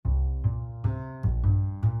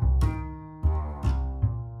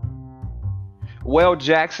Well,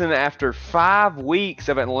 Jackson, after 5 weeks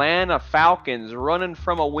of Atlanta Falcons running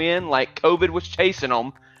from a win like COVID was chasing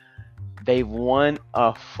them, they've won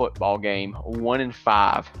a football game,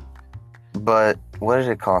 1-5. But what did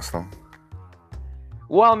it cost them?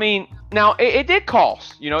 Well, I mean, now it did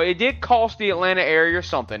cost. It did cost the Atlanta area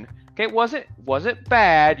something. Okay, it wasn't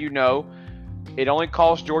bad. It only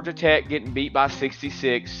cost Georgia Tech getting beat by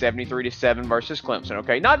 66, 73-7 versus Clemson.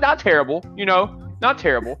 Okay, not terrible. Not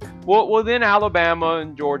terrible. Well, then Alabama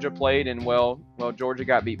and Georgia played, and Georgia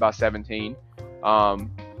got beat by 17. But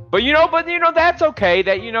that's okay.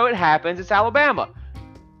 That it happens. It's Alabama.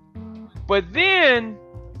 But then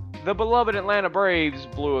the beloved Atlanta Braves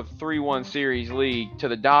blew a 3-1 series lead to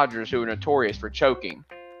the Dodgers, who are notorious for choking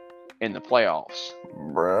in the playoffs.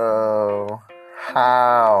 Bro,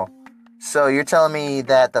 how? So you're telling me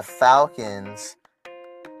that the Falcons,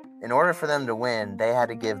 in order for them to win, they had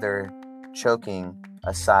to give their choking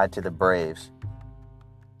aside to the Braves?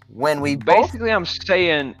 Basically, I'm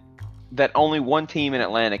saying that only one team in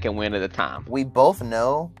Atlanta can win at a time. We both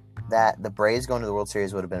know that the Braves going to the World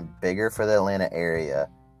Series would have been bigger for the Atlanta area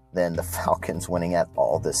than the Falcons winning at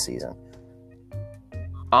all this season.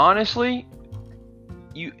 Honestly,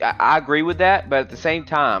 I agree with that, but at the same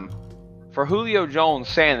time, for Julio Jones'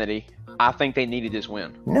 sanity, I think they needed this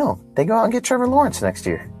win. No, they go out and get Trevor Lawrence next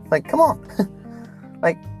year. Like, come on.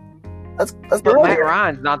 Let's But Matt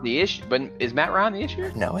Ryan's not the issue. But is Matt Ryan the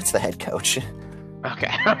issue? No, it's the head coach.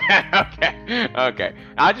 Okay.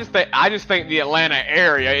 I just think the Atlanta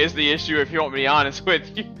area is the issue, if you want me to be honest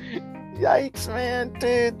with you. Yikes, man,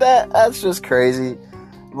 dude, that's just crazy.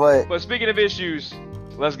 But speaking of issues,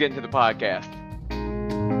 let's get into the podcast.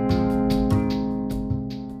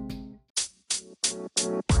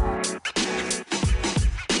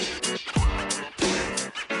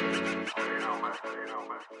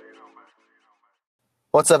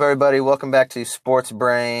 What's up, everybody? Welcome back to Sports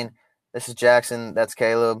Brain. This is Jackson. That's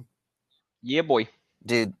Caleb. Yeah, boy.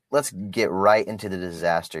 Dude, let's get right into the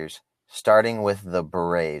disasters, starting with the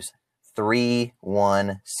Braves.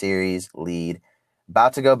 3-1 series lead.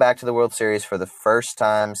 About to go back to the World Series for the first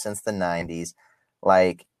time since the 90s.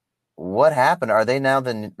 Like, what happened? Are they now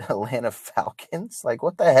the Atlanta Falcons? Like,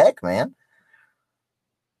 what the heck, man?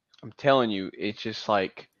 I'm telling you, it's just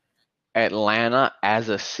like Atlanta as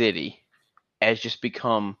a city has just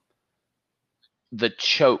become the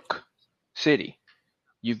choke city.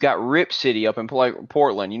 You've got Rip City up in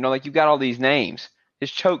Portland. You've got all these names.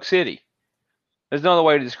 It's choke city. There's no other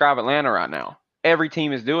way to describe Atlanta right now. Every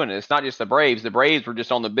team is doing it. It's not just the Braves. The Braves were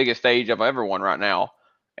just on the biggest stage of everyone right now,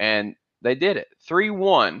 and they did it.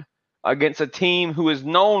 3-1 against a team who is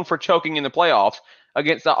known for choking in the playoffs,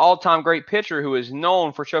 against the all-time great pitcher who is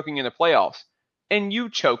known for choking in the playoffs, and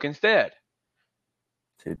you choke instead.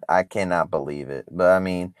 Dude, I cannot believe it. But, I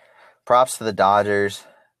mean, props to the Dodgers.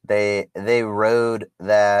 They rode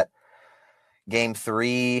that Game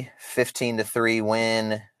 3, 15-3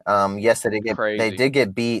 win. Yes, they did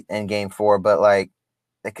get beat in Game 4, but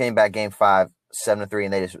they came back Game 5, 7-3,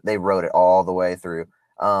 and they rode it all the way through.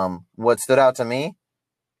 What stood out to me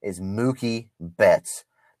is Mookie Betts.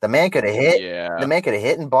 The man could have hit. Yeah. The man could have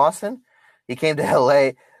hit in Boston. He came to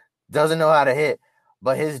LA, doesn't know how to hit,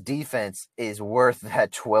 but his defense is worth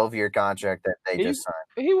that 12-year contract that they just signed.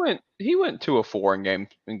 He went 2-4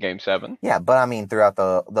 in game 7. Yeah, but I mean throughout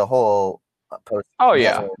the whole post. Oh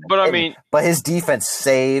yeah, but his defense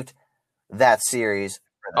saved that series.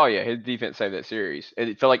 Oh yeah, his defense saved that series.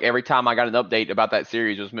 It felt like every time I got an update about that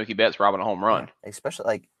series, it was Mookie Betts robbing a home run. Yeah,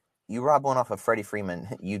 especially you rob one off of Freddie Freeman,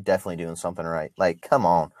 you definitely doing something right. Like, come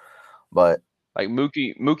on. But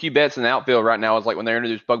Mookie Betts in the outfield right now is like when they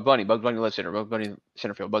introduced Bugs Bunny left center, Bugs Bunny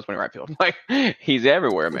center field, Bugs Bunny right field. Like, he's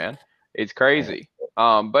everywhere, man. It's crazy.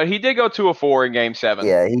 But he did go 2-4 in Game 7.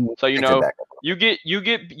 Yeah, you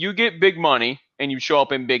get big money and you show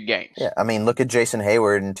up in big games. Yeah, I mean, look at Jason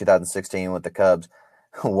Hayward in 2016 with the Cubs.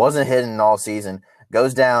 Wasn't hitting all season.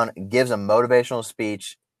 Goes down, gives a motivational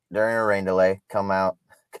speech during a rain delay. Come out,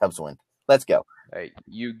 Cubs win. Let's go. Hey,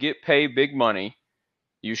 you get paid big money.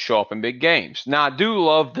 You show up in big games. Now, I do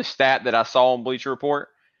love the stat that I saw on Bleacher Report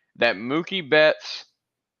that Mookie Betts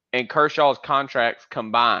and Kershaw's contracts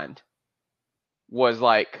combined was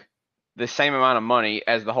like the same amount of money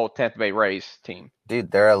as the whole Tampa Bay Rays team.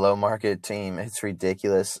 Dude, they're a low-market team. It's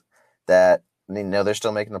ridiculous that they're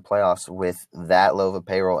still making the playoffs with that low of a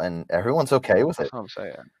payroll, and everyone's okay with it. That's what I'm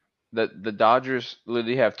saying. The Dodgers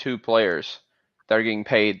literally have 2 players that are getting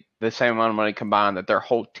paid the same amount of money combined that their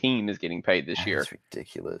whole team is getting paid this year. That's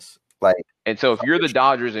ridiculous. And so if you're the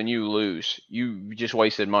Dodgers and you lose, you just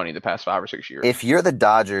wasted money the past 5 or 6 years. If you're the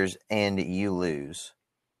Dodgers and you lose,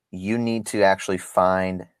 you need to actually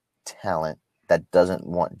find talent that doesn't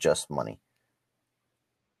want just money.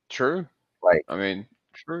 True. Like, I mean,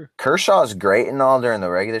 true. Kershaw is great and all during the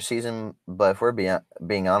regular season, but if we're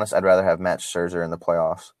being honest, I'd rather have Matt Scherzer in the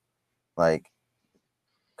playoffs. Like,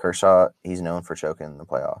 Kershaw, he's known for choking in the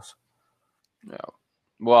playoffs. Yeah.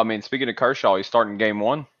 Well, I mean, speaking of Kershaw, he's starting game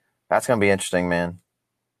 1. That's going to be interesting, man.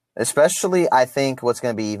 Especially, I think what's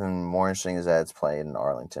going to be even more interesting is that it's played in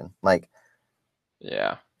Arlington. Like,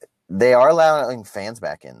 yeah, they are allowing fans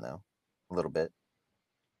back in, though, a little bit.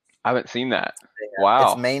 I haven't seen that. Yeah.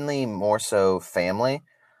 Wow. It's mainly more so family,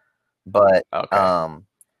 but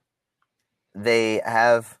they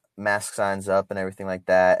have mask signs up and everything like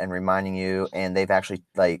that and reminding you, and they've actually,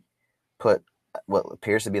 like, put what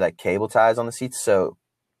appears to be, like, cable ties on the seats. So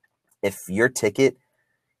if your ticket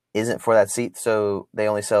isn't for that seat, so they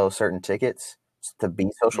only sell certain tickets to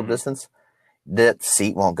be social distance, that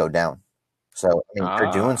seat won't go down. So, I mean,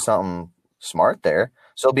 they're doing something smart there.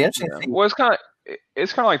 So it'll be interesting to see. Well, it's kind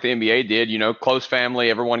of like the NBA did, you know, close family.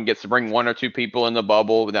 Everyone gets to bring 1 or 2 people in the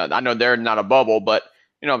bubble. Now, I know they're not a bubble, but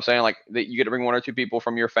you know what I'm saying? Like, you get to bring 1 or 2 people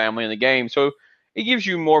from your family in the game. So it gives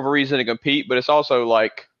you more of a reason to compete, but it's also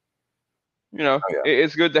like, you know,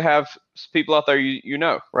 it's good to have people out there you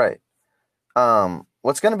know. Right.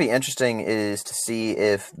 What's going to be interesting is to see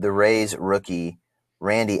if the Rays rookie,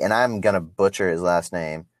 Randy, and I'm going to butcher his last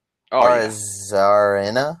name,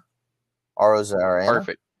 Arozarena?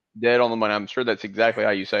 Perfect. Dead on the money. I'm sure that's exactly how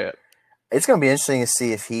you say it. It's going to be interesting to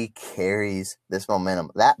see if he carries this momentum.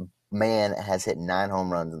 That man has hit 9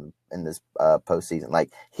 home runs in this postseason.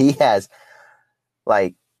 Like, he has,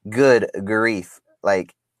 like, good grief.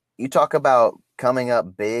 Like, you talk about coming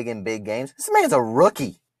up big in big games. This man's a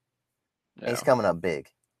rookie. Yeah. He's coming up big.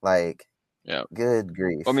 Like, good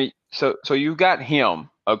grief. I mean, so you've got him,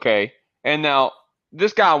 okay? And now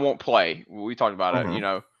this guy won't play. We talked about it, you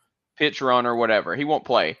know, pitch runner, whatever. He won't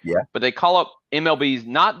play. Yeah. But they call up MLB's,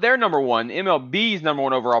 not their number 1, MLB's number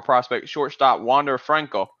 1 overall prospect, shortstop Wander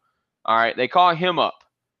Franco. All right. They call him up.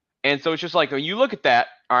 And so it's just like, when you look at that,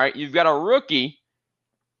 all right, you've got a rookie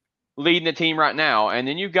leading the team right now, and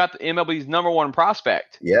then you've got the MLB's number 1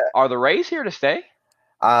 prospect. Yeah. Are the Rays here to stay?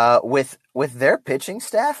 With their pitching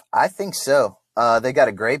staff, I think so. They got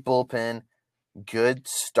a great bullpen, good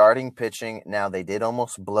starting pitching. Now, they did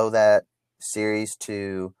almost blow that series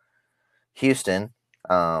to Houston.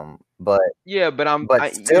 But yeah,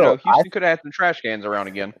 but still, you know, Houston could have had some trash cans around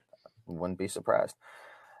again. Wouldn't be surprised.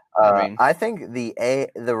 I think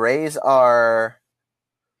the Rays are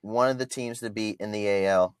one of the teams to beat in the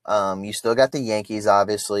AL. You still got the Yankees,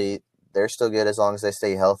 obviously. They're still good as long as they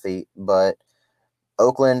stay healthy. But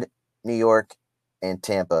Oakland, New York, and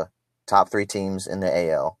Tampa, top 3 teams in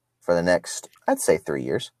the AL for the next, I'd say, 3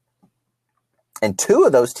 years. And 2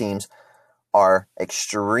 of those teams are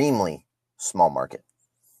extremely small market.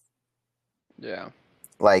 Yeah.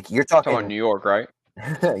 Like, you're talking about New York, right?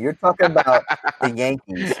 You're talking about the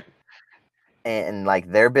Yankees and,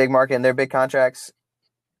 like, their big market and their big contracts.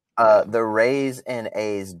 The Rays and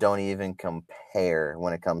A's don't even compare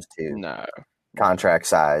when it comes to contract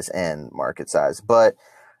size and market size. But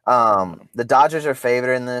the Dodgers are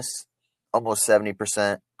favored in this, almost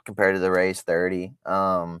 70% compared to the Rays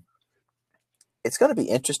 30%. It's going to be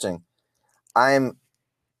interesting. I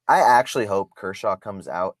actually hope Kershaw comes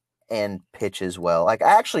out and pitches well. Like,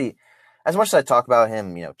 as much as I talk about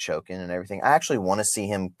him, you know, choking and everything, I actually want to see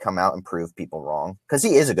him come out and prove people wrong, because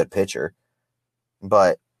he is a good pitcher.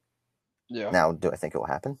 But now, do I think it will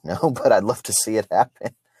happen? No, but I'd love to see it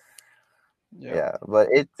happen. Yeah, but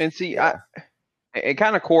it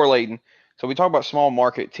kind of correlating. So we talk about small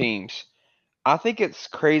market teams. I think it's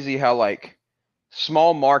crazy how, like,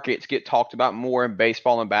 small markets get talked about more in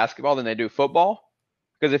baseball and basketball than they do football.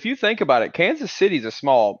 Because if you think about it, Kansas City's a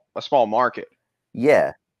small market.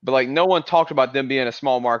 Yeah. But, like, no one talked about them being a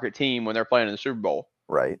small market team when they're playing in the Super Bowl.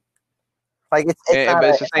 Right. Like,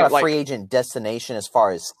 it's not a free agent destination as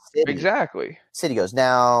far as city goes.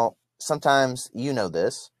 Now, sometimes, you know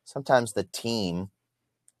this, sometimes the team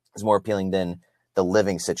is more appealing than the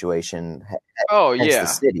living situation. The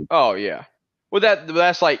city. Oh, yeah. Well,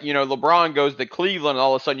 that's like, you know, LeBron goes to Cleveland, and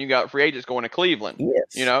all of a sudden you got free agents going to Cleveland.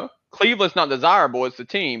 Yes. You know? Cleveland's not desirable, it's the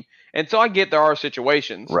team. And so I get there are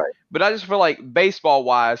situations. Right. But I just feel like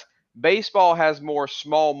baseball-wise, baseball has more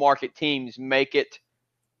small market teams make it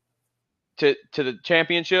to the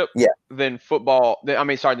championship than football.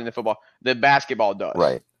 Than basketball does.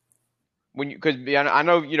 Right. Because I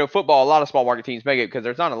know, you know, football, a lot of small market teams make it because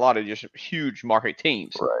there's not a lot of just huge market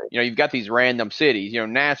teams. Right. You know, you've got these random cities. You know,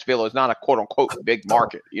 Nashville is not a quote unquote big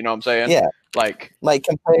market. You know what I'm saying? Yeah. Like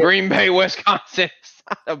Green Bay, Wisconsin. It's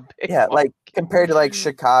not a big market. Like compared to, like,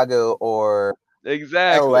 Chicago or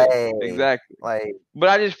Exactly. LA. Exactly. Like, But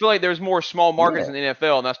I just feel like there's more small markets yeah, in the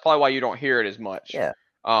NFL, and that's probably why you don't hear it as much. yeah.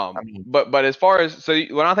 I mean, But as far as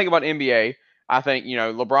when I think about NBA, I think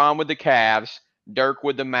LeBron with the Cavs, Dirk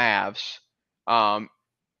with the Mavs, um,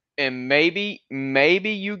 and maybe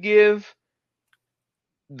you give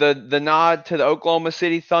the nod to the Oklahoma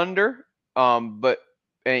City Thunder. But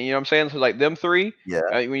and you know what I'm saying, so like them three. yeah.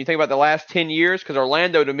 When you think about the last 10 years, because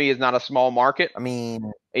Orlando to me is not a small market, I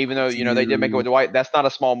mean, even though would they did make it with you? Dwight. That's not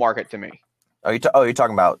a small market to me. You're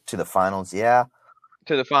talking about to the finals? Yeah,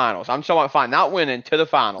 To the finals, I'm talking about fine, not winning to the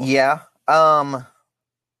finals. yeah.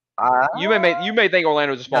 I, You may think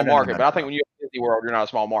Orlando is a no, small no, no, market, no, but I think no. when you have Disney World, you're not a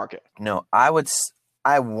small market. No, I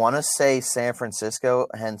want to say San Francisco,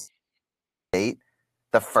 hence State,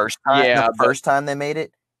 Yeah, the but first time they made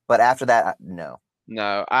it, but after that, no.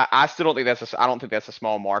 no, I still don't think I don't think that's a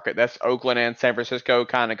small market. That's Oakland and San Francisco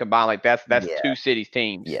kind of combined. Like that's Yeah, two cities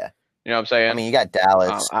teams. yeah. You know what I'm I saying? mean, you got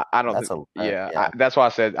Dallas. I don't That's think. a Yeah, yeah, that's why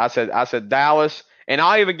I said Dallas, and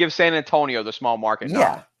I'll even give San Antonio the small market yeah.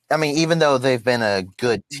 nod. I mean, even though they've been a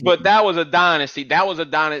good But team, that was a dynasty. That was a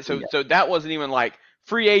dynasty. So yeah. so that wasn't even like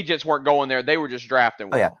free agents weren't going there. They were just drafting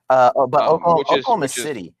Oh yeah. well. But Oklahoma Which is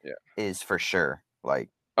City yeah. is for sure. Like,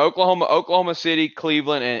 Oklahoma City,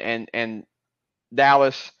 Cleveland, and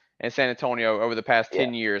Dallas and San Antonio over the past yeah,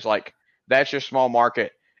 10 years. Like that's your small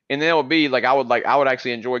market. And then it would be I would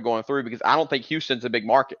actually enjoy going through because I don't think Houston's a big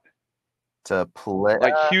market. to play.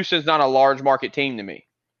 Like Houston's not a large market team to me.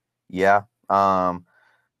 Yeah.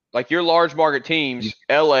 Like your large market You, teams,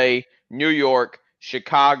 LA, New York,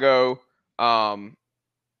 Chicago,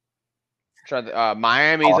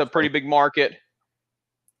 Miami's a pretty Boston. big market.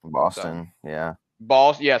 So Boston. Yeah.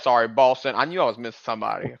 Boston. I knew I was missing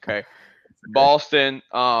somebody. Okay. Okay. Boston.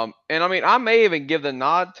 And I mean, I may even give the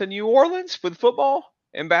nod to New Orleans with football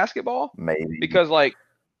and basketball Maybe. because like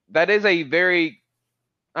that is a very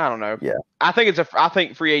I don't know. Yeah. I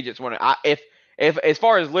think free agents want to. If as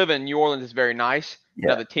far as living, New Orleans is very nice.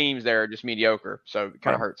 Now Yeah. the teams there are just mediocre, so it kind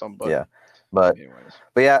Right. of hurts them. But Yeah. But anyways,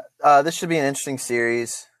 yeah, this should be an interesting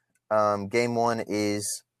series. Game one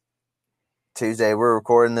is Tuesday. We're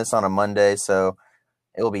recording this on a Monday, so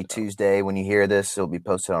it will be Tuesday when you hear this. It'll be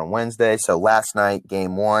posted on Wednesday. So last night,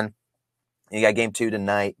 game one. You got game two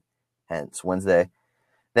tonight, hence Wednesday.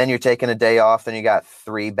 Then you're taking a day off. Then you got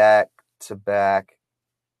 3 back to back.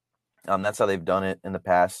 That's how they've done it in the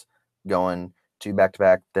past, going 2 back to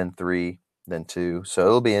back, then 3, then 2. So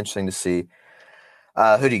it'll be interesting to see.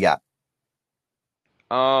 Who do you got?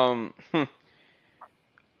 um,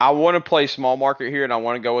 I want to play small market here, and I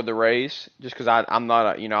want to go with the Rays just because I'm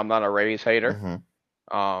not I'm not a Rays hater.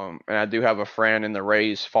 Mm-hmm. And I do have a friend in the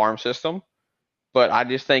Rays farm system, but I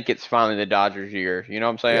just think it's finally the Dodgers' year. You know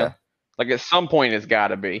what I'm saying? Yeah. Like at some point, it's got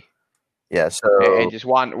to be, Yeah. and just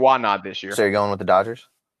why not this year? So you're going with the Dodgers?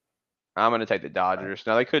 I'm going to take the Dodgers.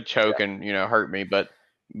 Now they could choke and hurt me, but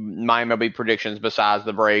my MLB predictions besides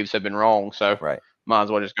the Braves have been wrong, so Right. might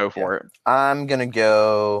as well just go for it. I'm gonna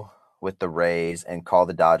go with the Rays and call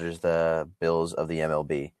the Dodgers the Bills of the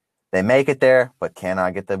MLB. They make it there, but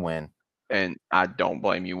cannot get the win. And I don't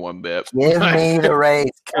blame you one bit. Give me the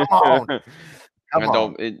Rays. Come on. Come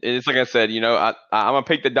on. It's like I said, I'm gonna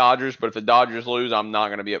pick the Dodgers, but if the Dodgers lose, I'm not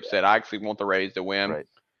gonna be upset. I actually want the Rays to win, Right.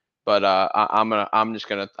 but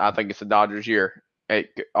I think it's the Dodgers' year. Hey,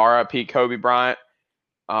 R.I.P. Kobe Bryant.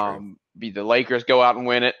 Be the Lakers go out and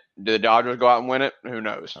win it. Do the Dodgers go out and win it? Who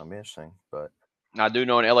knows? That'll be interesting, but I do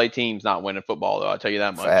know an LA team's not winning football, though. I'll tell you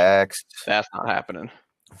that much. facts. That's not happening.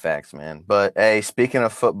 Facts, man. But hey, speaking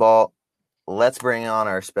of football, let's bring on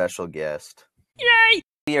our special guest. Yay!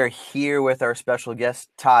 We are here with our special guest,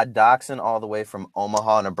 Todd Doxson, all the way from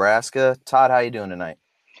Omaha, Nebraska. Todd, how you doing tonight?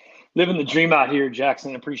 Living the dream out here,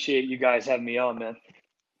 Jackson. Appreciate you guys having me on, man.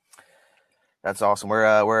 That's awesome.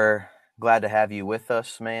 We're glad to have you with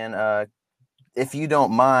us, man. If you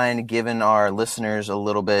don't mind giving our listeners a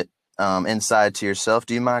little bit insight to yourself,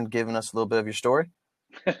 do you mind giving us a little bit of your story?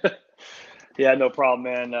 Yeah, no problem,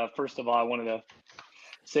 man. First of all, I wanted to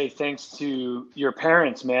say thanks to your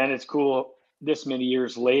parents, man. It's cool. This many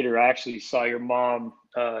years later, I actually saw your mom.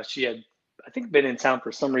 She had, I think, been in town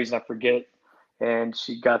for some reason, I forget, and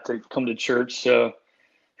she got to come to church. So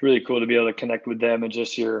it's really cool to be able to connect with them and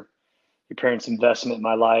just your parents' investment in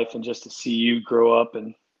my life and just to see you grow up.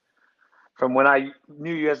 And from when I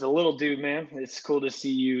knew you as a little dude, man, it's cool to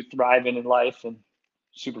see you thriving in life and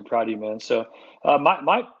super proud of you, man. So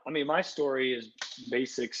my story is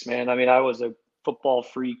basics, man. I mean, I was a football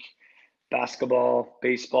freak, basketball,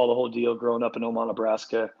 baseball, the whole deal growing up in Omaha,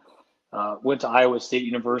 Nebraska. Went to Iowa State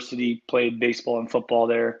University, played baseball and football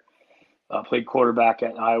there. Played quarterback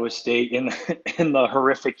at Iowa State in in the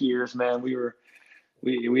horrific years, man. We were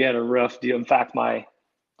we had a rough deal. In fact, my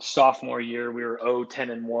sophomore year, we were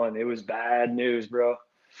 0-10-1. It was bad news, bro.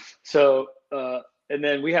 So, and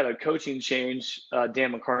then we had a coaching change.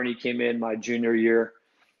 Dan McCarney came in my junior year,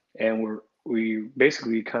 and we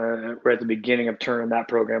basically kind of were at the beginning of turning that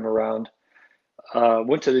program around.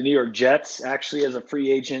 Went to the New York Jets actually as a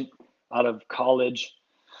free agent out of college,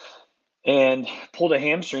 and pulled a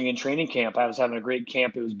hamstring in training camp. I was having a great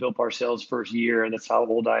camp. It was Bill Parcells' first year. That's how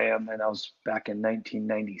old I am, and I was back in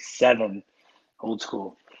 1997, old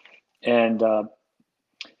school. And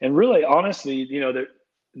really, honestly, you know,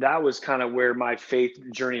 that was kind of where my faith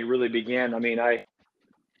journey really began. I mean,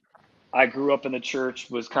 I grew up in the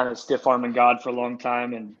church, was kind of stiff-arming God for a long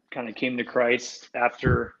time, and kind of came to Christ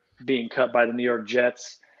after being cut by the New York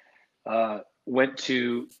Jets. Went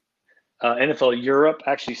to NFL Europe,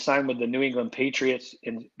 actually signed with the New England Patriots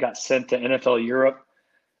and got sent to NFL Europe.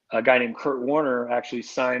 A guy named Kurt Warner actually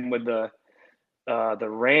signed with the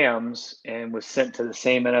Rams and was sent to the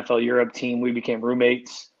same NFL Europe team. We became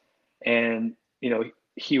roommates, and you know,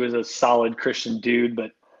 he was a solid Christian dude,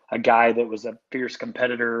 but a guy that was a fierce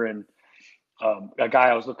competitor and a guy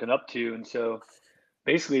I was looking up to. And so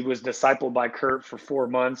basically was discipled by Kurt for 4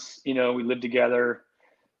 months. You know, we lived together,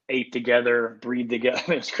 ate together, breathed together.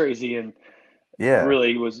 It was crazy, and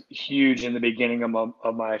really was huge in the beginning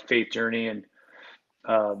of my faith journey. And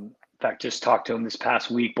in fact, just talked to him this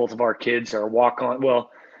past week. Both of our kids are walk-on.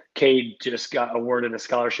 Well, Cade just got awarded a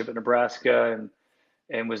scholarship at Nebraska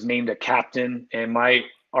and was named a captain. And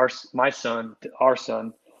our son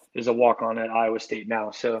is a walk-on at Iowa State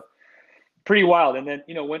now. So pretty wild. And then,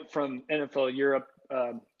 you know, went from NFL Europe,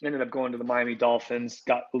 ended up going to the Miami Dolphins,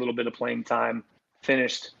 got a little bit of playing time,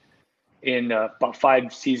 finished in about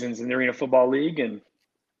 5 seasons in the Arena Football League, and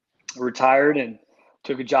retired and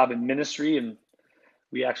took a job in ministry. And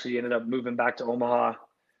we actually ended up moving back to Omaha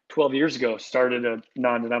 12 years ago, started a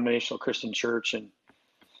non-denominational Christian church.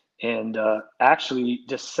 And actually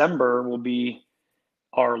December will be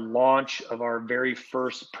our launch of our very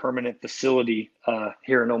first permanent facility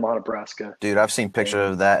here in Omaha, Nebraska. Dude, I've seen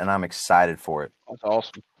pictures of that, and I'm excited for it. That's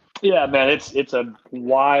awesome. Yeah, man, it's a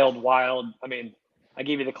wild. I mean, I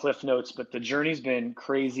gave you the cliff notes, but the journey's been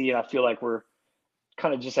crazy, and I feel like we're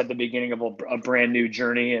kind of just at the beginning of a brand new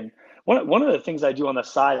journey. And one of the things I do on the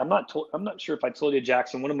side, I'm not sure if I told you,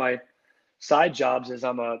 Jackson. One of my side jobs is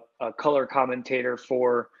I'm a color commentator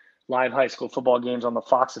for live high school football games on the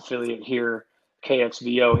Fox affiliate here,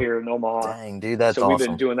 KXVO here in Omaha. Dang, dude, that's awesome. So we've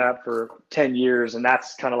been doing that for 10 years, and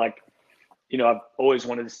that's kind of like, you know, I've always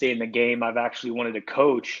wanted to stay in the game. I've actually wanted to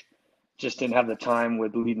coach, just didn't have the time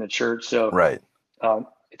with leading the church. So right.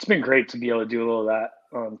 It's been great to be able to do a little of that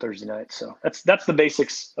on Thursday night. So that's the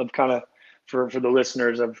basics of kind of for the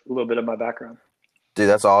listeners of a little bit of my background. Dude,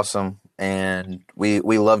 that's awesome. And we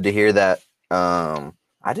love to hear that. I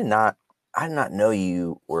did not know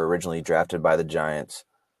you were originally drafted by the Giants.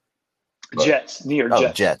 Jets, New York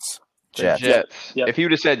Jets. Jets. Yep. If you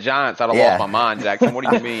would have said Giants, I'd have lost my mind, Jackson. What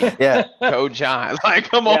do you mean? Go Giants. Like,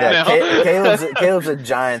 come on now. Caleb's a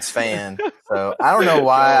Giants fan. So I don't know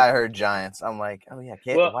why I heard Giants. I'm like, oh yeah,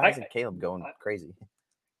 why isn't Caleb going crazy?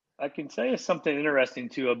 I can tell you something interesting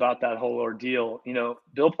too about that whole ordeal. You know,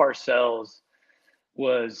 Bill Parcells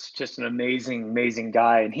was just an amazing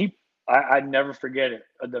guy. And I'd never forget it.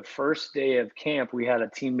 The first day of camp, we had a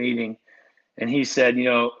team meeting, and he said, you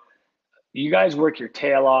know, you guys work your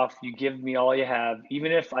tail off. You give me all you have.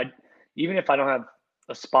 Even if I don't have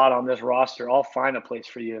a spot on this roster, I'll find a place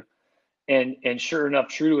for you. And sure enough,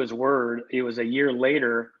 true to his word, it was a year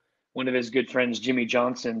later, one of his good friends, Jimmy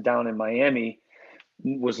Johnson, down in Miami,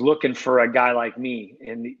 was looking for a guy like me.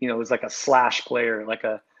 And, you know, it was like a slash player, like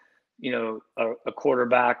a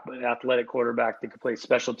quarterback, athletic quarterback that could play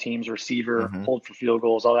special teams, receiver, hold for field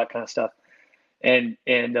goals, all that kind of stuff. And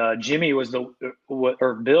Jimmy was Bill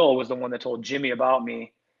was the one that told Jimmy about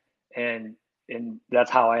me. And that's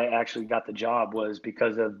how I actually got the job, was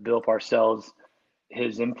because of Bill Parcells,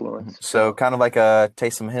 his influence. So kind of like a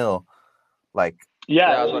Taysom Hill, like.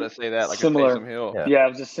 Yeah, I was going to say that, like similar, a Taysom Hill. Yeah, it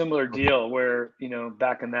was a similar deal where, you know,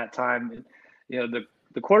 back in that time, you know,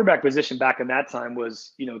 the quarterback position back in that time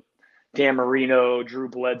was, you know, Dan Marino, Drew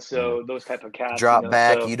Bledsoe, those type of cats. Drop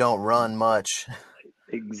back, so, you don't run much.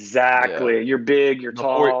 Exactly. Yeah. You're big, you're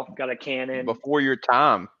tall, got a cannon. Before your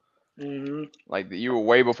time. Mm-hmm. Like, you were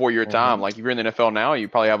way before your time. Like, if you're in the NFL now, you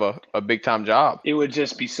probably have a big time job. It would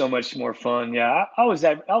just be so much more fun. Yeah, I was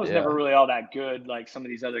never really all that good like some of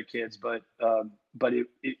these other kids, but it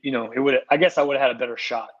you know, it would. I guess I would have had a better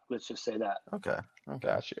shot. Let's just say that. Okay.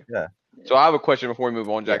 Gotcha. Yeah. So I have a question before we move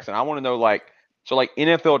on, Jackson. I want to know, like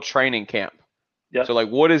NFL training camp. Yeah. So, like,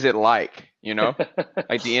 what is it like?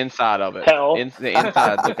 like the inside of it, Hell. the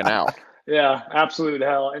inside looking out. Yeah, absolute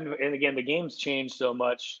hell. And again, the game's changed so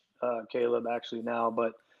much, Caleb, actually now.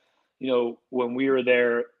 But when we were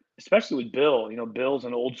there, especially with Bill, Bill's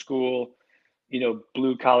an old school,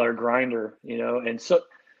 blue collar grinder, and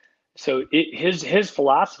so his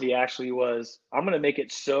philosophy actually was, I'm going to make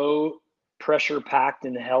it so pressure packed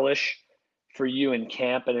and hellish for you in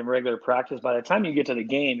camp and in regular practice. By the time you get to the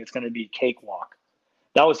game, it's going to be cakewalk.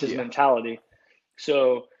 That was his mentality.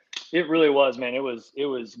 So it really was, man. It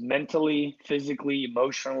was mentally, physically,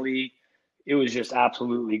 emotionally, it was just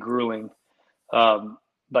absolutely grueling.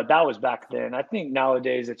 But that was back then. I think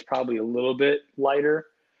nowadays it's probably a little bit lighter,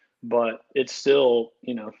 but it's still,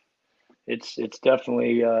 it's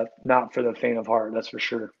definitely not for the faint of heart. That's for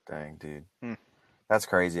sure. Dang, dude. That's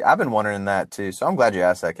crazy. I've been wondering that too. So I'm glad you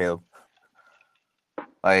asked that, Caleb.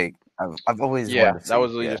 Like I've always wanted to that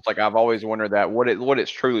was just like, I've always wondered that what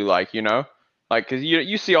it's truly like, like, cause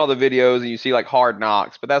you see all the videos and you see like Hard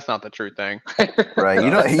Knocks, but that's not the true thing. Right. You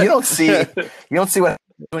don't see what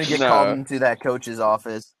when you get called into that coach's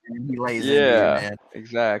office and he lays into you, man.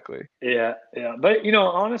 Exactly. Yeah. But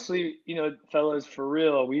honestly, fellas, for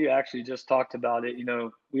real, we actually just talked about it.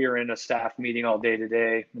 We were in a staff meeting all day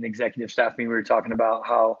today, an executive staff meeting. We were talking about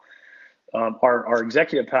how our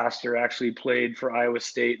executive pastor actually played for Iowa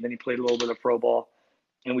State, and then he played a little bit of pro ball.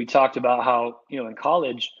 And we talked about how, in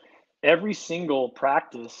college, every single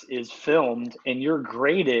practice is filmed and you're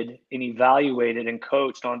graded and evaluated and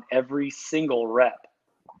coached on every single rep.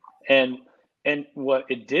 And what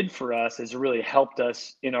it did for us is it really helped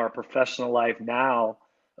us in our professional life now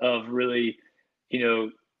of really,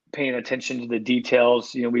 paying attention to the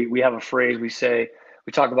details. We have a phrase we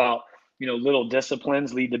talk about, little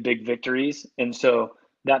disciplines lead to big victories. And so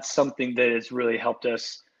that's something that has really helped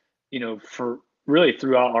us, for really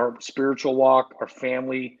throughout our spiritual walk, our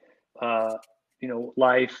family,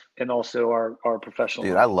 life, and also our professional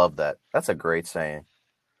life. I love that. That's a great saying.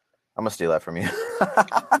 I'm gonna steal that from you.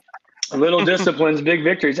 Little disciplines, big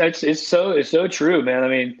victories. It's so true, man. I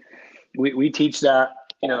mean, we teach that,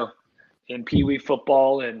 in Pee Wee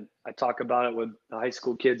football, and I talk about it with the high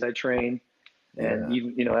school kids I train, and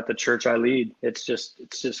even at the church I lead. It's just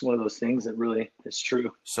one of those things that really is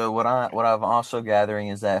true. So what I'm also gathering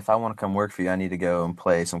is that if I want to come work for you, I need to go and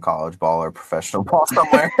play some college ball or professional ball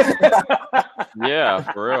somewhere.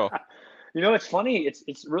 Yeah, for real. It's funny.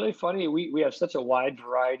 It's really funny. We have such a wide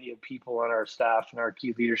variety of people on our staff and our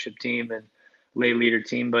key leadership team and lay leader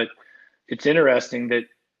team, but it's interesting that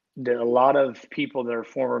a lot of people that are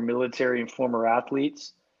former military and former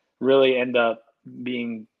athletes really end up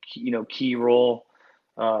being, key role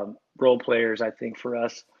players, I think, for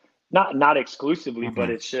us. Not exclusively, but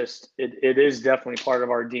it's just it is definitely part of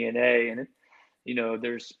our DNA. And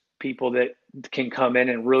there's people that can come in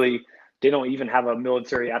and really, they don't even have a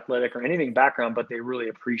military, athletic, or anything background, but they really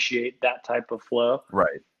appreciate that type of flow.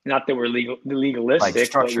 Right. Not that we're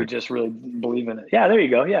legalistic, but we just really believe in it. Yeah, there you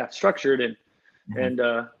go. Yeah, structured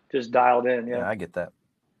and just dialed in. Yeah, I get that.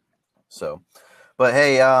 So, but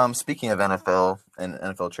hey, speaking of NFL and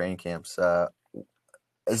NFL training camps,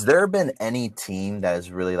 has there been any team that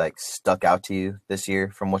has really like stuck out to you this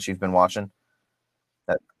year from what you've been watching?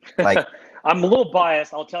 That like. I'm a little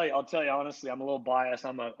biased. I'll tell you honestly, I'm a little biased.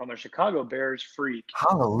 I'm a Chicago Bears freak.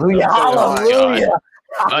 Hallelujah. Hallelujah.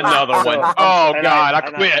 Another one. Oh God, I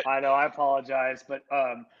quit. I know, I apologize, but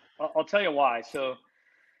I'll tell you why. So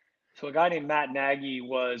a guy named Matt Nagy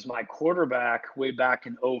was my quarterback way back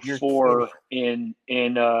in 2004 in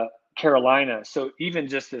Carolina. So even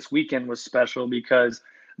just this weekend was special because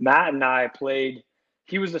Matt and I played.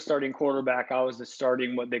 He was the starting quarterback. I was the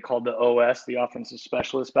starting, what they called the OS, the offensive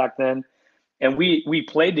specialist back then. And we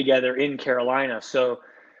played together in Carolina. So,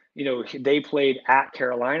 they played at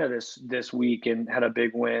Carolina this week and had a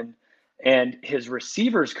big win. And his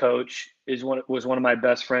receivers coach was one of my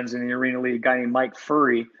best friends in the Arena League, a guy named Mike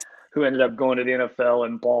Furry, who ended up going to the NFL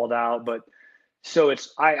and balled out. But so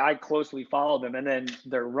I closely followed them. And then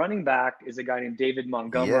their running back is a guy named David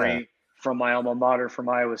Montgomery from my alma mater, from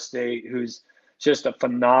Iowa State, who's just a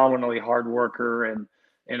phenomenally hard worker and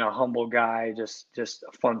a humble guy, just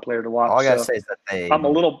a fun player to watch. All I gotta say is that I'm a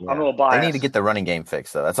little biased. They need to get the running game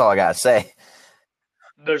fixed, though. That's all I gotta say.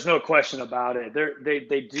 There's no question about it.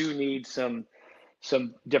 They do need some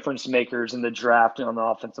difference makers in the draft on the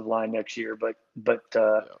offensive line next year, but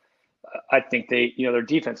I think their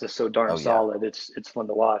defense is so darn solid. It's fun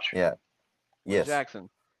to watch. Yeah. Yes. Jackson,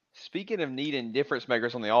 speaking of needing difference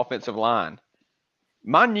makers on the offensive line,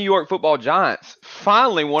 my New York Football Giants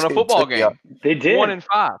finally won a football game. They did.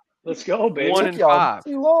 1-5. Let's go, baby.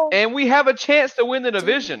 1-5. And we have a chance to win the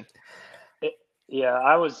division. Yeah,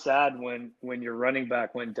 I was sad when your running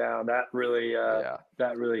back went down. Yeah.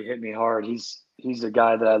 That really hit me hard. He's a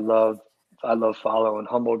guy that I love. I love following.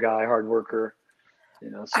 Humble guy, hard worker.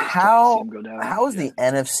 So it's tough to see How him go down. how is Yeah. the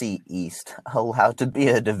NFC East allowed to be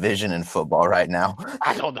a division in football right now?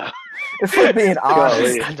 I don't know. If we're being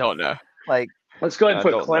honest, Golly. I don't know. like Let's go ahead I and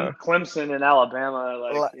put don't know. Clemson and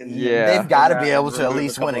Alabama Yeah. they've got to in be that able to at remove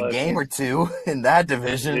least win a couple game of or two in that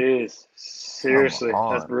division. Jeez, Come seriously,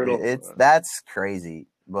 that's on, brutal. that's crazy.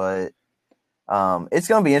 But it's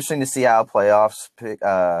going to be interesting to see how playoffs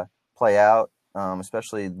play out,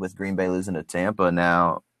 especially with Green Bay losing to Tampa.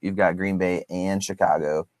 Now you've got Green Bay and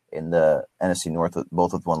Chicago in the NFC North,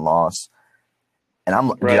 both with one loss. And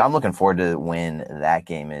Right. I'm looking forward to when that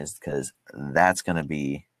game is, because that's gonna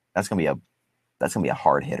be a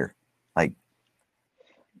hard hitter. Like,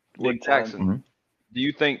 Well, Big time. Jackson, do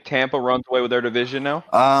you think Tampa runs away with their division now?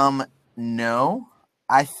 no,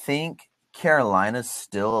 I think Carolina's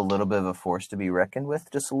still a little bit of a force to be reckoned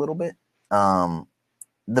with, just a little bit.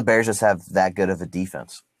 The Bears just have that good of a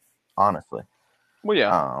defense, honestly. Well,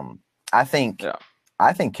 yeah. I think Yeah.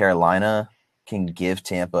 I think Carolina can give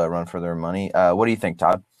Tampa a run for their money. What do you think,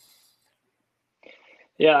 Todd?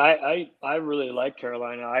 Yeah, I really like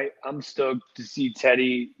Carolina. I'm stoked to see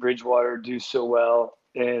Teddy Bridgewater do so well.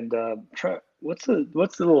 And what's the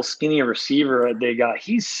little skinny receiver they got?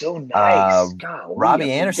 He's so nice. God,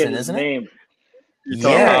 Robbie Anderson, isn't it? name. You're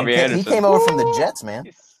talking Yeah, Robbie he Anderson. came over from the Jets, man.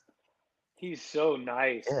 He's so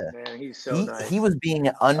nice, Yeah. man. He's so nice. He was being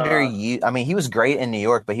underused. I mean, he was great in New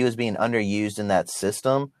York, but he was being underused in that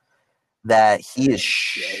system that he is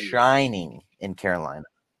shining in Carolina.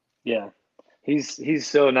 Yeah. He's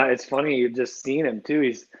so nice. It's funny, you've just seen him too.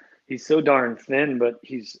 He's so darn thin, but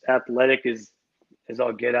he's athletic as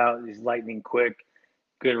all get out. He's lightning quick,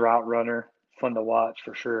 good route runner, fun to watch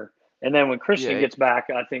for sure. And then when Christian gets back,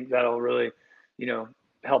 I think that'll really,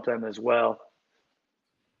 help them as well.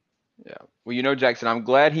 Yeah. Well, Jackson, I'm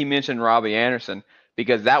glad he mentioned Robbie Anderson,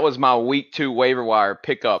 because that was my week 2 waiver wire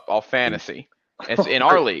pickup off fantasy. It's in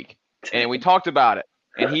our league. And we talked about it.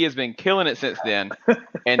 And he has been killing it since then.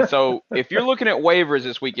 And so if you're looking at waivers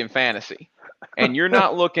this week in fantasy, and you're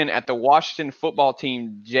not looking at the Washington football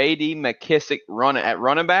team, J.D. McKissic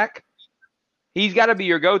running back, he's got to be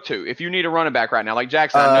your go-to if you need a running back right now. Like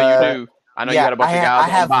Jackson, I know you do. I know you got a bunch of guys I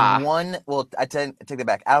have on bye. one. Well, I take that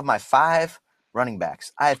back. Out of my 5 running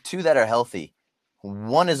backs, I have 2 that are healthy.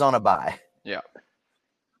 One is on a bye. Yeah.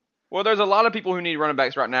 Well, there's a lot of people who need running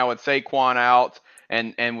backs right now with Saquon out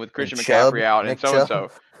and with Christian McCaffrey out and so.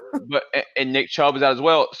 But and Nick Chubb is out as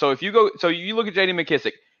well. So if you look at J.D.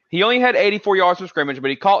 McKissic, he only had 84 yards from scrimmage, but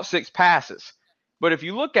he caught 6 passes. But if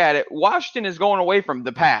you look at it, Washington is going away from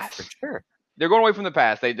the pass. For sure. They're going away from the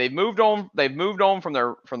pass. They've moved on. They've moved on from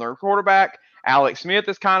their quarterback. Alex Smith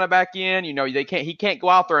is kind of back in. He can't go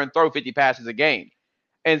out there and throw 50 passes a game.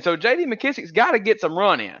 And so J.D. McKissic's got to get some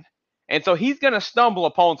run in. And so he's going to stumble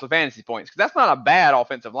upon some fantasy points, because that's not a bad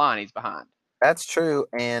offensive line he's behind. That's true.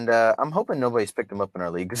 And I'm hoping nobody's picked him up in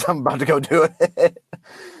our league, because I'm about to go do it.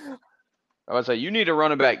 I would say you need a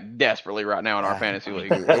running back desperately right now in our fantasy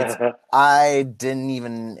league. I don't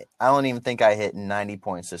even think I hit 90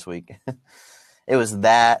 points this week. It was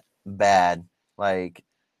that bad. Like,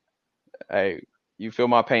 hey, you feel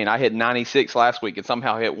my pain. I hit 96 last week and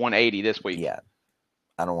somehow hit 180 this week. Yeah.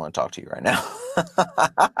 I don't want to talk to you right now.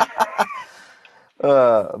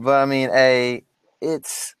 But I mean,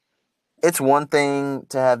 it's one thing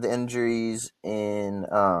to have the injuries in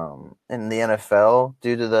the NFL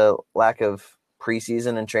due to the lack of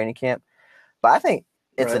preseason and training camp. But I think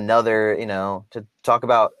it's another, to talk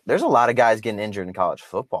about. There's a lot of guys getting injured in college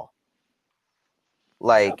football.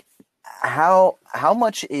 Like, how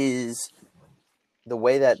much is the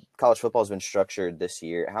way that college football has been structured this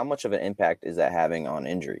year? How much of an impact is that having on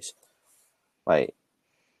injuries? Like,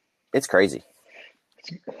 it's crazy.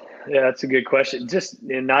 Yeah, that's a good question.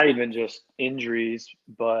 And not even just injuries,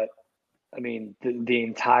 but I mean the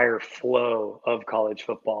entire flow of college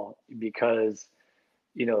football, because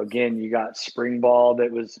again, you got spring ball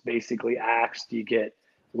that was basically axed. You get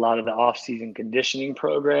a lot of the off-season conditioning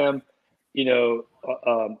program,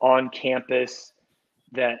 on campus,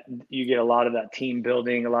 that you get a lot of that team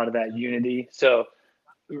building, a lot of that unity. So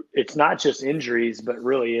it's not just injuries, but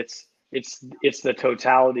really it's the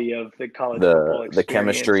totality of the college football experience, the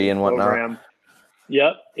chemistry and whatnot. Program.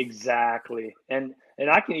 Yep, exactly. And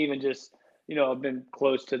I can even just, I've been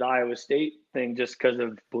close to the Iowa State thing just because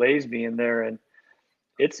of Blaze being there, and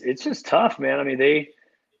it's just tough, man. I mean, they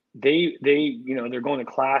they're going to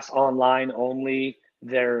class online only.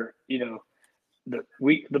 They're,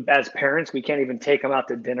 as parents, we can't even take them out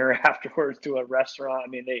to dinner afterwards to a restaurant. I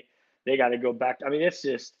mean, they got to go back. I mean, it's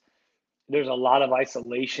just there's a lot of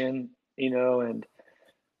isolation, and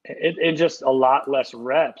it just a lot less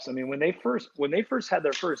reps. I mean, when they first had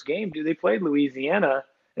their first game, dude, they played Louisiana,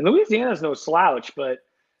 and Louisiana's no slouch, but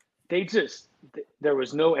there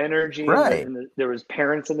was no energy, Right. and there was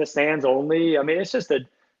parents in the stands only. I mean, it's just a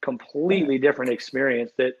completely different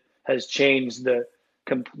experience that has changed the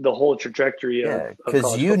whole trajectory of because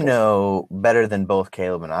college you football. know better than both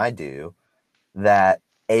Caleb and I do that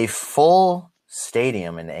a full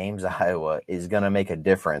stadium in Ames, Iowa, is going to make a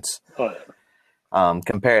difference.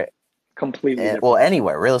 Compare completely different. Well,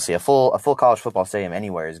 anywhere, realistically, a full college football stadium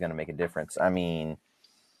anywhere is going to make a difference. I mean,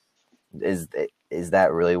 is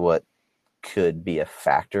that really what could be a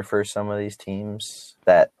factor for some of these teams?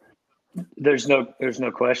 That there's no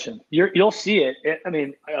question. You'll see it. I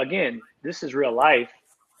mean, again, this is real life.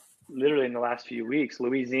 Literally in the last few weeks,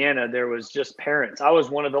 Louisiana, there was just parents. I was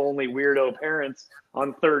one of the only weirdo parents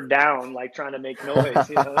on third down, like trying to make noise.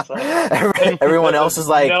 It's like, everyone else is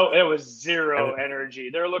like, no, it was zero energy.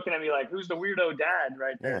 They're looking at me like, "Who's the weirdo dad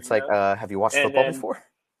right there?" Yeah, it's like, have you watched football before?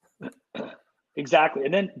 Exactly,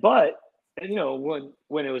 and then, but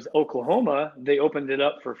when it was Oklahoma, they opened it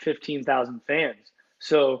up for 15,000 fans.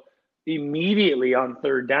 So immediately on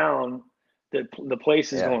third down, the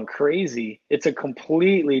place is going crazy. It's a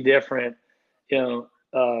completely different,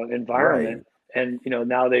 environment. Right. And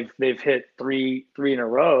now they've hit three in a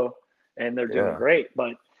row, and they're doing great.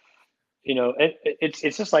 But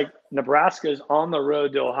it's just like Nebraska's on the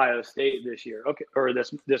road to Ohio State this year, okay, or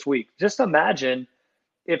this week. Just imagine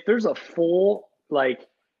if there's a full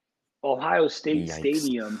Ohio State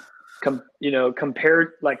stadium,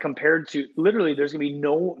 compared to literally, there's gonna be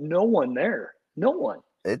no one there, no one.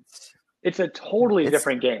 It's a totally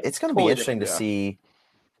different game. It's going to be interesting to see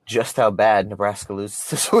just how bad Nebraska loses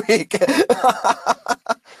this week.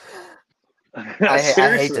 I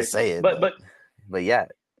hate to say it, but yeah.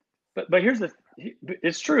 But here's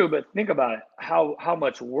it's true. But think about it. How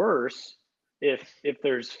much worse if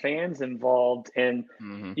there's fans involved, and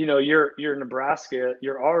you're Nebraska,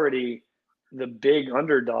 you're already the big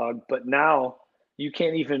underdog, but now you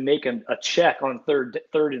can't even make a check on third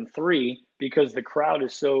and 3 because the crowd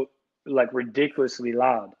is so ridiculously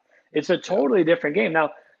loud. It's a totally different game. Now,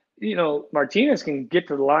 Martinez can get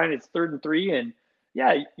to the line. It's 3rd and 3, and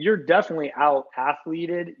you're definitely out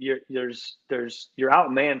athleted. You're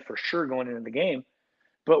outmanned for sure going into the game,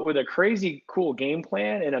 but with a crazy cool game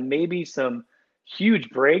plan and maybe some huge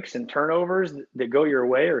breaks and turnovers that go your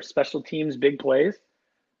way, or special teams big plays,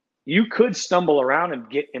 you could stumble around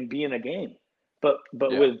and be in a game. But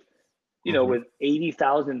with with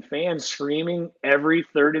 80,000 fans screaming every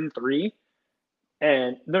 3rd and 3,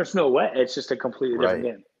 and there's no way. It's just a completely different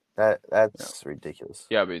game. That's ridiculous.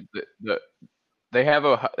 Yeah, I mean, they have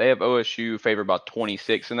OSU favored about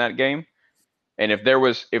 26 in that game, and if there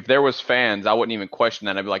was fans, I wouldn't even question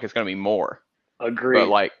that. I'd be like, it's going to be more. Agreed.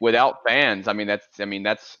 But without fans,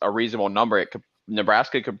 that's a reasonable number.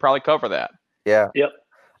 Nebraska could probably cover that. Yeah. Yep.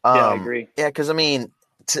 I agree. Yeah, because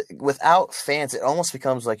without fans, it almost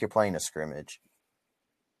becomes like you're playing a scrimmage.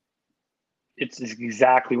 It's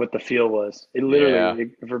exactly what the feel was. It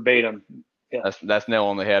literally verbatim. Yeah. That's nail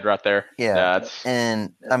on the head right there. Yeah.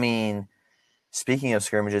 Speaking of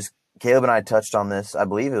scrimmages, Caleb and I touched on this, I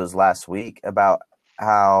believe it was last week, about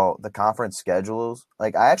how the conference schedules,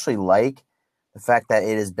 I actually like the fact that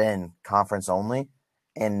it has been conference only.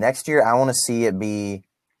 And next year, I want to see it be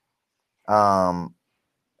 11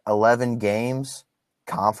 games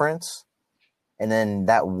conference, and then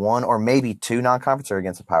that one or maybe 2 non-conference are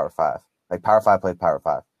against the Power 5. Power 5 played Power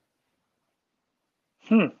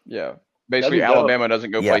 5. Yeah. Basically, Alabama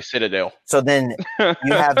doesn't go play Citadel. So then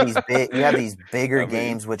you have these bigger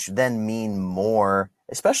games, which then mean more,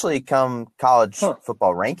 especially come college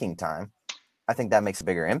football ranking time. I think that makes a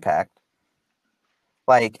bigger impact.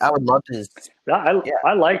 I would love to.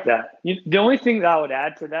 I like that. The only thing that I would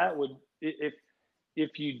add to that would, if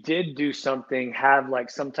you did do something, have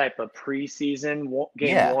some type of preseason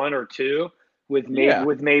game 1 or 2 with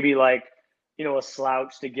maybe a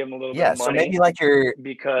slouch to give them a little bit of money. So maybe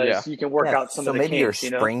because you can work out some of the kinks. So maybe your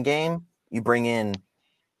spring game, you bring in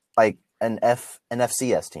an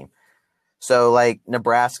FCS team. So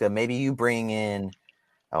Nebraska, maybe you bring in,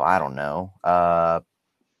 I don't know,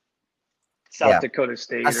 South Dakota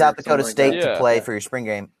State. South Dakota State to play for your spring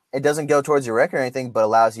game. It doesn't go towards your record or anything, but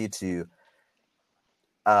allows you to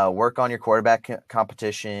work on your quarterback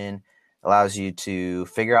competition, allows you to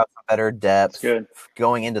figure out some better depth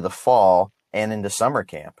going into the fall and into summer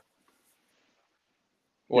camp.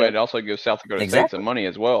 Well, it also gives South Dakota State some money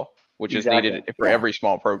as well, which is needed for every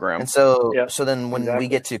small program. And so then when we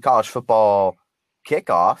get to college football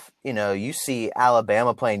kickoff, you see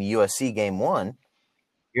Alabama playing USC game 1.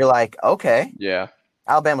 You're like, okay, Yeah.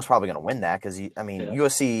 Alabama's probably going to win that because,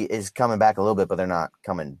 USC is coming back a little bit, but they're not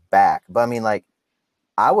coming back. But,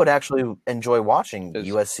 I would actually enjoy watching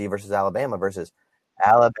USC versus Alabama versus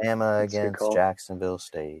Alabama against Jacksonville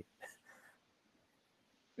State.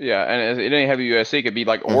 Yeah, and it didn't have a USC. It could be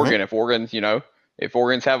like Oregon. If Oregon's, if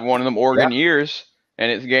Oregon's having one of them Oregon years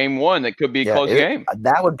and it's game 1, that could be a close game.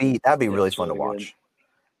 That'd be really fun to watch.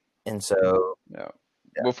 Good. And so,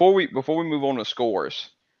 Before we move on to scores,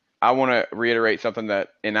 I want to reiterate something I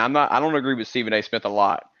don't agree with Stephen A. Smith a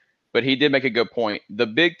lot, but he did make a good point. The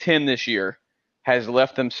Big Ten this year has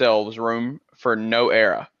left themselves room for no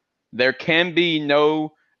error. There can be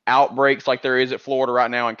no outbreaks like there is at Florida right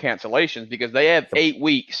now and cancellations because they have 8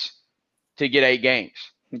 weeks to get 8 games.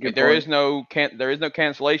 There is no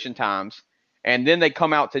cancellation times, and then they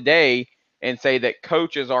come out today and say that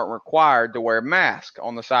coaches aren't required to wear masks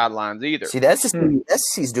on the sidelines either. See, the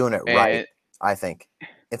SEC's doing it right. I think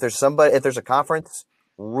if there's a conference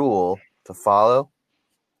rule to follow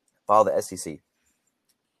the SEC.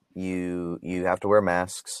 You have to wear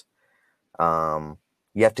masks.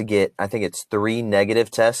 You have to get, I think it's 3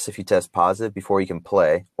 negative tests if you test positive before you can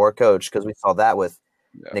play or coach, because we saw that with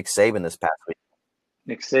Nick Saban this past week.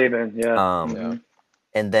 Nick Saban, yeah.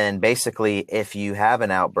 And then basically if you have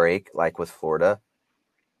an outbreak like with Florida,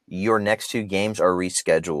 your next 2 games are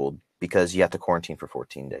rescheduled because you have to quarantine for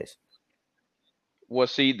 14 days. Well,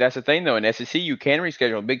 see, that's the thing, though. In SEC, you can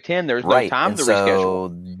reschedule. Big Ten, there's no time to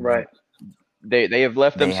reschedule. Right. They have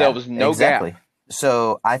left themselves no gap.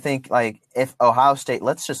 So I think, if Ohio State,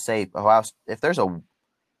 let's just say if there's a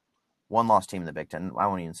 1-loss team in the Big Ten, I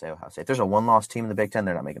won't even say Ohio State. If there's a 1-loss team in the Big Ten,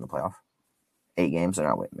 they're not making the playoff. 8 games, they're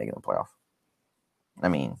not making the playoff.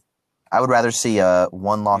 I would rather see a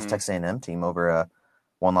 1-loss Texas A&M team over a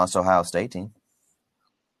 1-loss Ohio State team.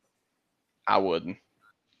 I wouldn't.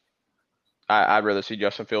 I'd rather see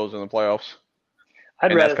Justin Fields in the playoffs.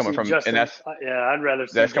 I'd rather see that's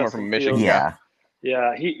coming from Michigan. Fields.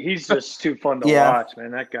 Yeah, he's just too fun to watch,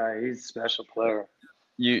 man. That guy, he's a special player.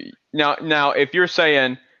 Now, if you're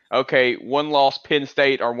saying, okay, 1-loss Penn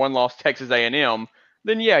State or 1-loss Texas A&M,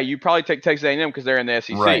 then you probably take Texas A&M because they're in the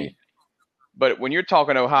SEC. Right. But when you're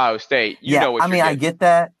talking Ohio State, you know what you're getting. I get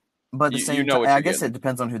that, but at the same time, I guess it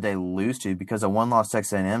depends on who they lose to, because a 1-loss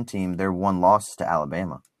Texas A&M team, their 1 loss to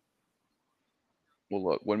Alabama. Well,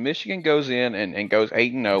 look, when Michigan goes in and goes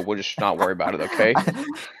 8-0, we'll just not worry about it, okay?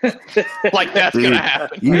 That's going to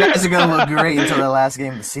happen. You guys are going to look great until the last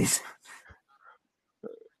game of the season.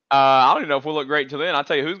 I don't even know if we'll look great until then. I'll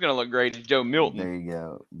tell you who's going to look great is Joe Milton. There you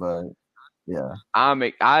go. But, yeah.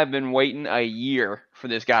 I've been waiting a year for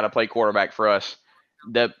this guy to play quarterback for us.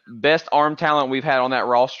 The best arm talent we've had on that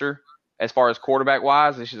roster, as far as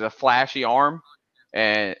quarterback-wise, this is a flashy arm,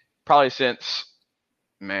 and probably since,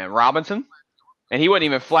 Robinson. And he wasn't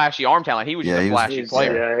even flashy arm talent. He was just a flashy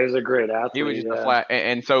player. Yeah, he was a great athlete. He was just a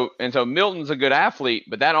and so Milton's a good athlete,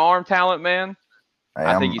 but that arm talent, man,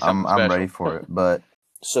 I think he's something special. I'm ready for it. But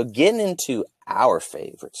so getting into our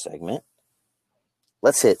favorite segment,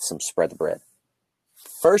 let's hit some spread the bread.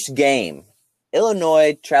 First game,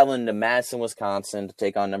 Illinois traveling to Madison, Wisconsin to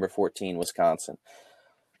take on number 14, Wisconsin.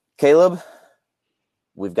 Caleb,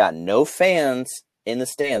 we've got no fans in the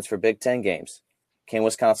stands for Big Ten games. Can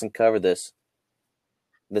Wisconsin cover this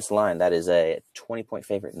line? That is a 20-point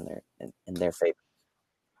favorite in their favor.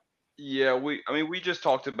 Yeah, we just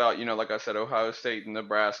talked about, like I said, Ohio State and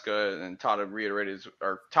Nebraska, and Todd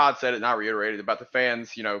said it, not reiterated, about the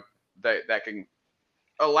fans, that can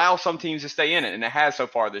allow some teams to stay in it, and it has so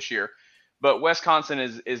far this year. But Wisconsin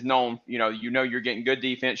is known, you're getting good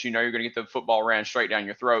defense, you're going to get the football ran straight down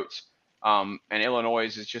your throats. And Illinois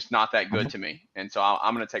is just not that good to me. And so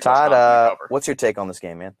I'm going to take Todd, Wisconsin to cover. What's your take on this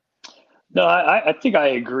game, man? No, I think I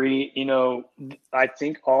agree. I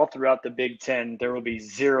think all throughout the Big Ten, there will be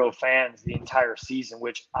 0 fans the entire season,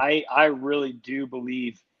 which I really do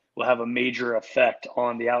believe will have a major effect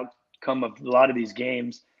on the outcome of a lot of these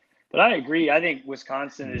games. But I agree. I think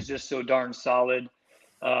Wisconsin is just so darn solid.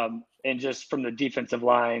 And just from the defensive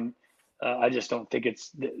line, I just don't think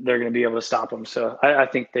they're going to be able to stop them. So I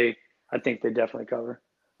think they definitely cover.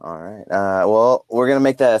 All right. Well, we're going to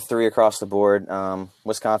make that a 3 across the board.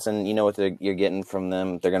 Wisconsin, you know what you're getting from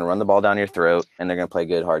them. They're going to run the ball down your throat, and they're going to play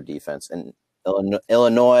good, hard defense. And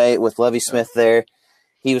Illinois, with Lovie Smith there,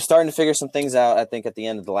 he was starting to figure some things out, I think, at the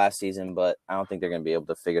end of the last season, but I don't think they're going to be able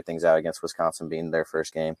to figure things out against Wisconsin being their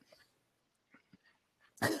first game.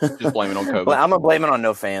 Just blame it on COVID. Well, I'm going to blame it on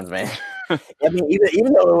no fans, man.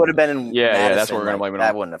 Even though it would have been in Madison, that's what we're going to blame it on.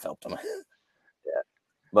 That wouldn't have helped them.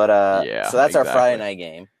 But so that's our Friday night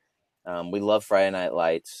game. We love Friday Night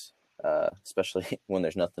Lights, especially when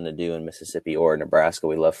there's nothing to do in Mississippi or Nebraska.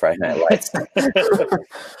 We love Friday Night Lights.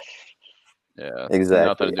 Yeah, Exactly.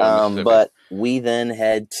 nothing to do in Mississippi. But we then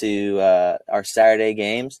head to our Saturday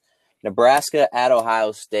games. Nebraska at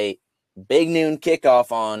Ohio State. Big noon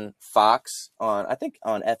kickoff on Fox, I think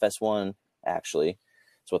on FS1, actually.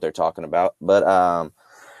 That's what they're talking about. But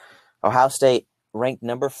Ohio State ranked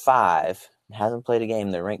number 5. Hasn't played a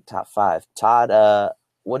game. They're ranked top 5. Todd,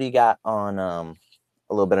 what do you got on a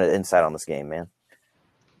little bit of insight on this game, man?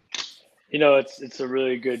 It's a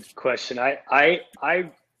really good question.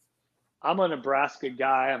 I'm a Nebraska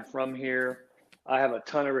guy. I'm from here. I have a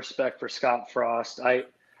ton of respect for Scott Frost.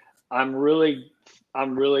 I'm really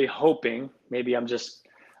hoping, maybe I'm just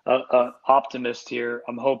a optimist here.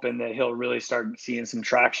 I'm hoping that he'll really start seeing some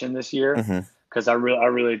traction this year because I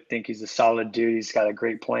really think he's a solid dude. He's got a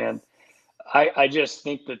great plan. I just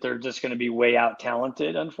think that they're just going to be way out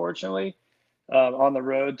talented, unfortunately, on the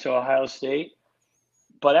road to Ohio State.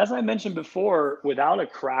 But as I mentioned before, without a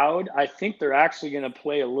crowd, I think they're actually going to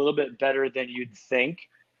play a little bit better than you'd think.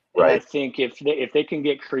 And Right. I think if they can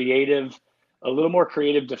get creative, a little more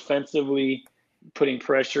creative defensively, putting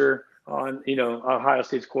pressure on Ohio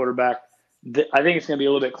State's quarterback, I think it's going to be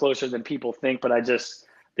a little bit closer than people think. But I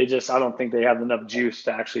don't think they have enough juice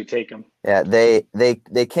to actually take them. Yeah,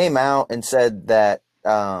 they came out and said that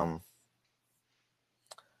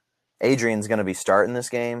Adrian's going to be starting this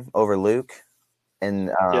game over Luke.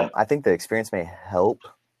 And I think the experience may help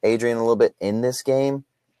Adrian a little bit in this game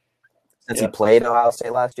since he played Ohio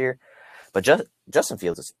State last year. But Justin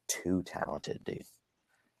Fields is too talented, dude.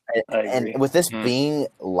 And with this being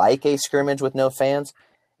like a scrimmage with no fans,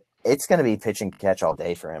 it's going to be pitch and catch all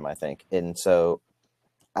day for him, I think. And so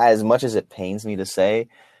as much as it pains me to say,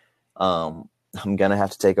 I'm going to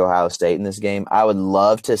have to take Ohio State in this game. I would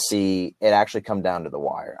love to see it actually come down to the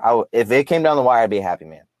wire. If it came down the wire, I'd be a happy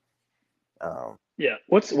man. Yeah.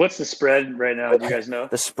 What's the spread right now? Do you guys know?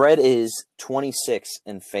 The spread is 26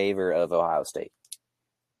 in favor of Ohio State.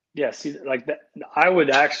 Yeah. See, like that, I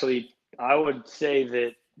would say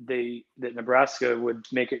that Nebraska would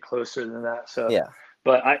make it closer than that. So yeah.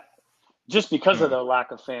 But just because of the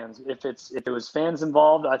lack of fans, if it was fans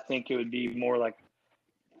involved, I think it would be more like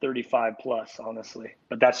 35 plus, honestly.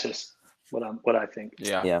 But that's just what I think.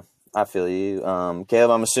 Yeah. Yeah. I feel you.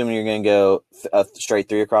 Caleb, I'm assuming you're going to go straight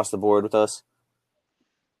 3 across the board with us.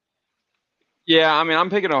 Yeah, I mean,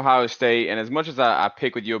 I'm picking Ohio State, and as much as I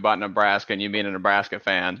pick with you about Nebraska and you being a Nebraska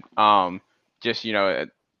fan, just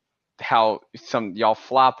how some y'all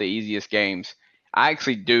flop the easiest games. I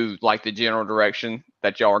actually do like the general direction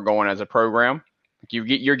that y'all are going as a program.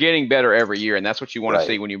 You're getting better every year, and that's what you want to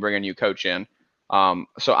see when you bring a new coach in.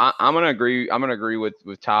 So I'm gonna agree. I'm gonna agree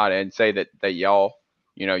with Todd and say that y'all,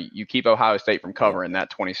 you keep Ohio State from covering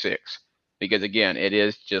that 26 because again, it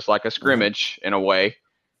is just like a scrimmage in a way.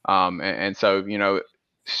 And so,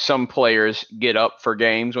 some players get up for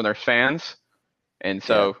games when there's fans. And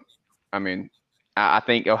so, I mean, I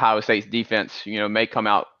think Ohio State's defense, may come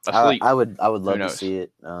out asleep. I would love to see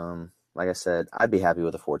it. Like I said, I'd be happy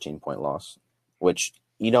with a 14-point loss, which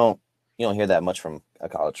you don't hear that much from a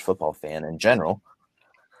college football fan in general.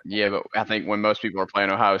 Yeah, but I think when most people are playing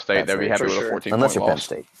Ohio State, they'll be happy with a 14-point loss. Unless you're Penn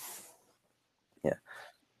State. Yeah.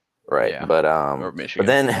 Right. Yeah. But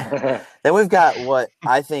then we've got what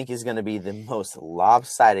I think is going to be the most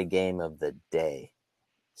lopsided game of the day.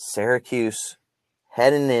 Syracuse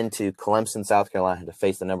heading into Clemson, South Carolina to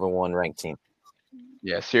face the number 1 ranked team.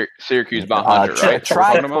 Yeah, Syracuse by 100, right?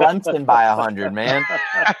 Try Clemson by 100, man.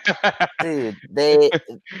 Dude, they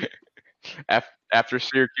after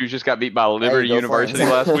Syracuse just got beat by Liberty University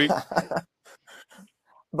last week.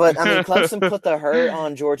 But I mean, Clemson put the hurt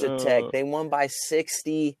on Georgia Tech. They won by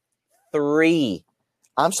 63.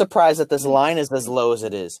 I'm surprised that this line is as low as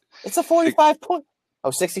it is. It's a 45-point.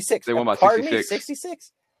 66. They won by 66.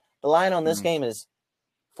 66. The line on this game is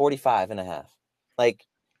 45.5. Like,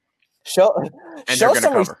 show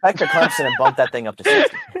some respect to Clemson and bump that thing up to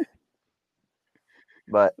 60.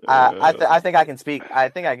 But I think I can speak. I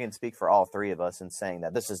think I can speak for all 3 of us in saying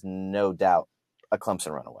that this is no doubt a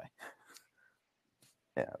Clemson runaway.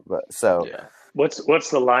 Yeah, but so what's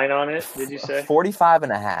the line on it? Did you say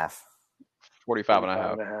 45.5?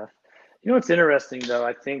 45.5. What's interesting though?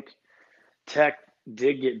 I think Tech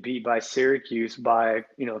did get beat by Syracuse by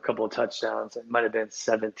a couple of touchdowns. It might have been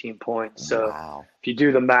 17 points. So if you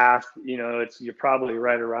do the math, you're probably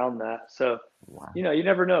right around that. So you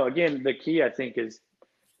never know. Again, the key I think is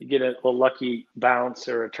you get a lucky bounce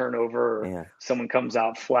or a turnover, or someone comes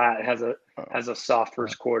out flat, has a soft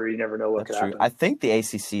first quarter. You never know what could happen. I think the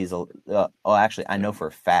ACC is. Actually, I know for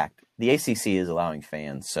a fact the ACC is allowing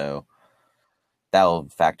fans. So that'll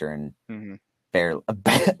factor in Mm-hmm.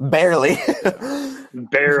 barely.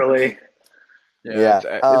 Barely. Yeah. It's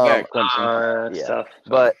at Clemson. That's Yeah. tough.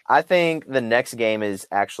 But I think the next game is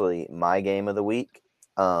actually my game of the week.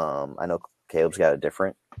 I know Caleb's got a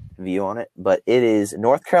different view on it, but it is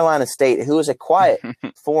North Carolina State, who is a quiet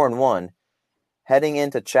 4-1, heading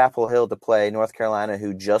into Chapel Hill to play North Carolina,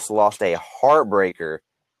 who just lost a heartbreaker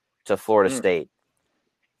to Florida State.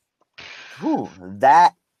 Whew,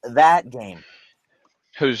 that game.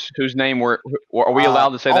 Whose name are we allowed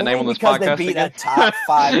to say that name on this podcast? Only because they beat a top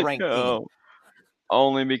 5 ranked team.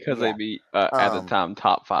 Only because they beat at the time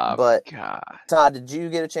top 5. But God. Todd, did you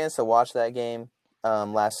get a chance to watch that game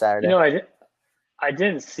last Saturday? You know, I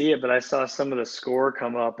didn't see it, but I saw some of the score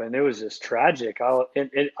come up, and it was just tragic.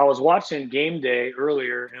 I was watching Game Day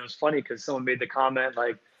earlier, and it was funny because someone made the comment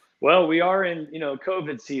like, "Well, we are in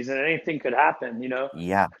COVID season. Anything could happen."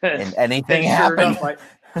 Yeah, and anything sure happened. Enough,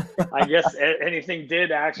 I guess anything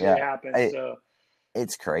did actually happen. So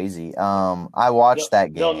it's crazy. I watched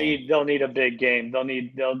that game. They'll need a big game. They'll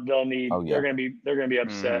need. Oh, yeah. They're gonna be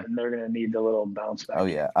upset, and they're gonna need the little bounce back. Oh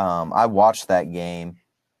yeah. I watched that game,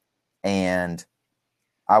 and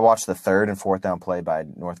I watched the 3rd and 4th down play by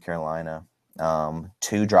North Carolina.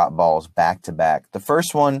 2 drop balls back to back. The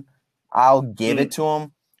first one, I'll give it to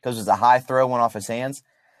him because it was a high throw, went off his hands.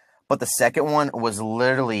 But the second one was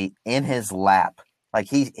literally in his lap. Like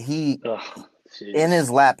he in his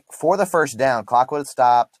lap for the first down. Clock would have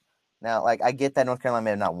stopped. Now, like, I get that North Carolina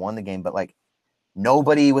may have not won the game, but like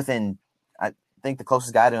nobody within, I think the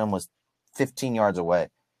closest guy to him was 15 yards away.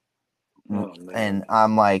 Oh, and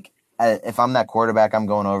I'm like, if I'm that quarterback, I'm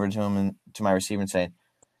going over to him and to my receiver and saying,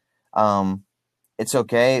 it's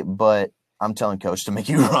okay, but I'm telling coach to make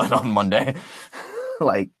you run on Monday.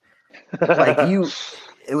 like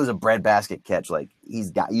it was a breadbasket catch. Like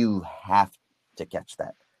you have to catch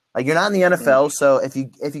that. Like, you're not in the NFL, so if you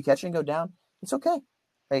catch it and go down, it's okay.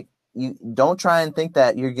 Like, you don't try and think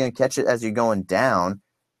that you're going to catch it as you're going down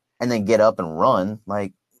and then get up and run.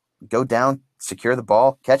 Like, go down, secure the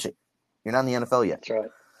ball, catch it. You're not in the NFL yet.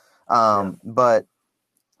 That's right. But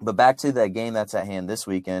back to that game that's at hand this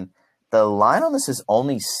weekend. The line on this is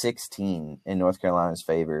only 16 in North Carolina's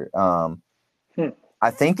favor.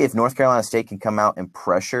 I think if North Carolina State can come out and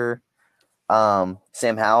pressure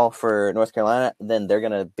Sam Howell for North Carolina, then they're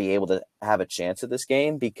going to be able to have a chance at this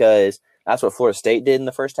game because that's what Florida State did in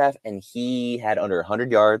the first half, and he had under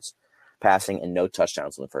 100 yards passing and no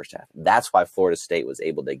touchdowns in the first half. That's why Florida State was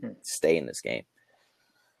able to stay in this game.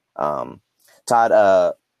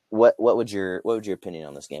 Todd, what would your opinion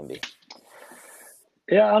on this game be?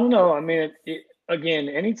 Yeah, I don't know. I mean, again,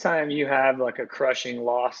 anytime you have like a crushing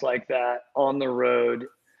loss like that on the road,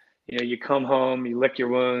 you come home, you lick your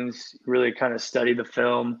wounds, really kind of study the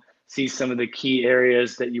film, see some of the key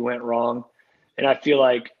areas that you went wrong. And I feel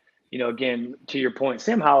like, again, to your point,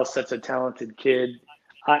 Sam Howell is such a talented kid.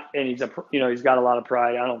 And he's got a lot of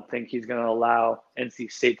pride. I don't think he's going to allow NC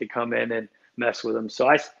State to come in and mess with him. So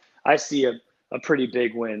I see a pretty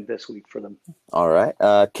big win this week for them. All right.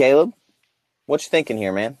 Caleb, what you thinking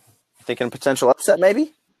here, man? Thinking potential upset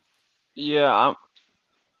maybe? Yeah,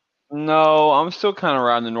 I'm still kind of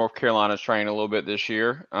riding the North Carolina train a little bit this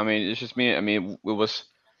year. I mean, it's just me. I mean, it was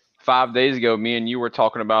 5 days ago, me and you were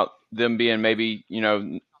talking about them being maybe,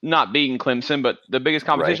 not beating Clemson, but the biggest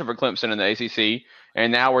competition for Clemson in the ACC.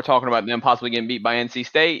 And now we're talking about them possibly getting beat by NC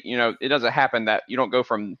State. It doesn't happen that you don't go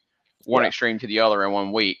from one extreme to the other in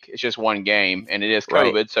 1 week. It's just one game, and it is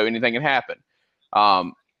COVID, so anything can happen.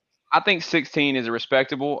 I think 16 is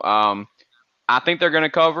respectable. I think they're going to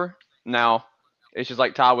cover. Now, it's just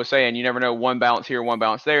like Todd was saying, you never know, one bounce here, one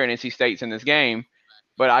bounce there, and NC State's in this game.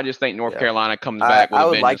 But I just think North Carolina comes back with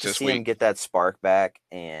a vengeance this week. I would like to see them get that spark back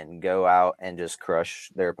and go out and just crush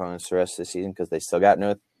their opponents the rest of the season because they still got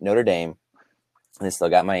Notre Dame and they still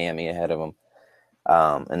got Miami ahead of them.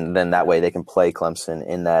 And then that way they can play Clemson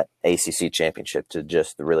in that ACC championship to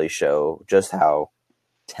just really show just how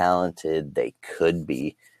talented they could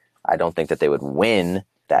be. I don't think that they would win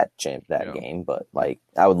that game, but like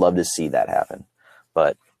I would love to see that happen.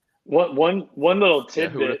 But one little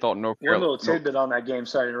tidbit. Who would have thought North Carolina? One little tidbit on that game.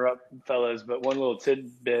 Sorry to interrupt, fellas, but one little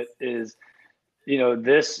tidbit is,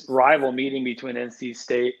 this rival meeting between NC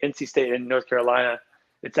State and North Carolina.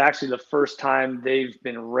 It's actually the first time they've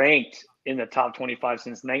been ranked in the top 25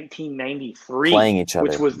 since 1993, playing each other,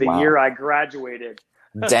 which was the year I graduated.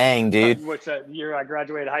 Dang, dude! Which year I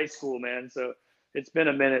graduated high school, man. So it's been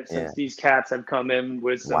a minute since these cats have come in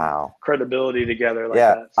with some credibility together like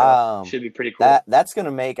that. So should be pretty cool. That's going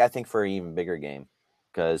to make, I think, for an even bigger game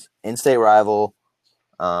because in-state rival,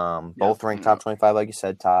 both ranked top 25, like you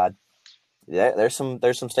said, Todd. there's some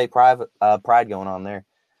state pride going on there.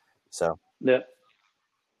 So Yeah.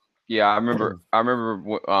 Yeah, I remember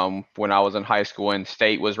when I was in high school and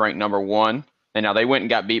State was ranked number 1, and now they went and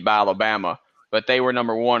got beat by Alabama, but they were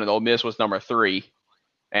number 1 and Ole Miss was number 3,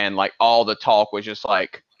 and like all the talk was just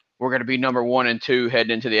like, we're going to be number 1 and 2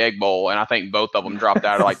 heading into the Egg Bowl, and I think both of them dropped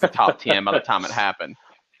out of like the top 10 by the time it happened.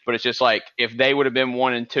 But it's just like, if they would have been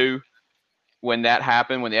 1 and 2 when that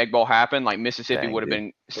happened, when the Egg Bowl happened, like Mississippi would have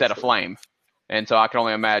been set aflame. And so I can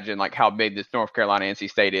only imagine like how big this North Carolina NC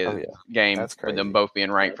State game with them both being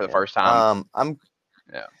ranked for the first time.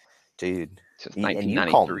 Dude, since and you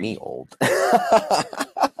call me old.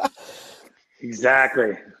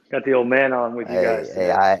 Exactly. Got the old man on with you guys.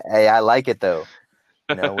 I like it though.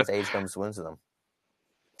 With age comes wisdom.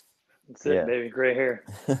 That's it, baby. Gray hair.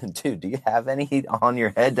 Dude, do you have any on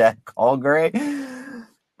your head that call gray?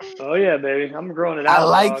 Oh yeah, baby. I'm growing it out. I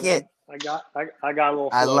like it. I got a little.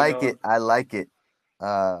 I like it.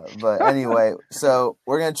 But anyway, so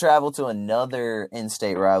we're gonna travel to another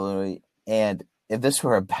in-state rivalry, and if this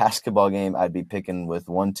were a basketball game, I'd be picking with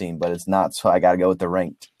one team, but it's not. So I got to go with the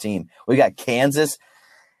ranked team. We got Kansas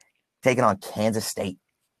taking on Kansas State.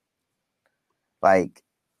 Like,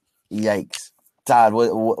 yikes! Todd,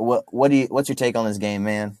 what's your take on this game,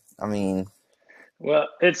 man? I mean, well,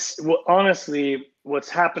 honestly, what's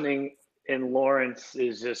happening in Lawrence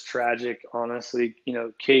is just tragic. Honestly,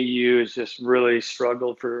 KU has just really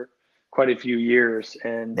struggled for quite a few years,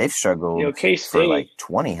 and they've struggled K-State, for like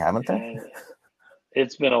 20, haven't they?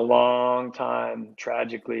 It's been a long time.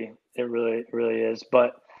 Tragically, it really, really is.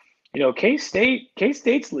 But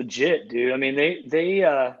K-State's legit, dude. I mean,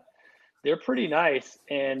 they're pretty nice,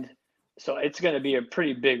 and so it's going to be a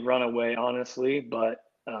pretty big runaway, honestly. But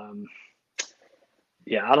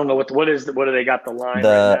yeah, I don't know what do they got the line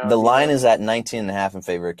right now? The line is at 19.5 in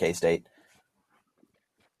favor of K-State.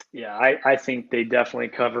 Yeah, I think they definitely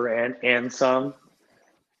cover and some.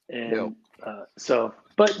 And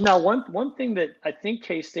but now one thing that I think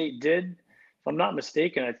K-State did, if I'm not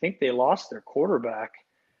mistaken, I think they lost their quarterback,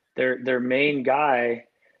 their main guy.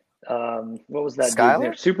 What was that dude's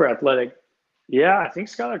name? Super athletic. Yeah, I think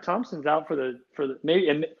Skylar Thompson's out for the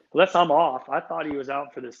maybe, unless I'm off. I thought he was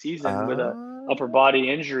out for the season with a upper body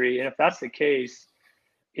injury, and if that's the case,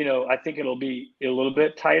 I think it'll be a little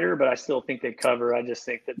bit tighter, but I still think they cover. I just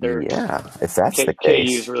think that they're if that's the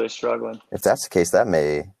case, KU's really struggling. If that's the case, that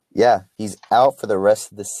may he's out for the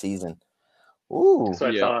rest of the season. Ooh, so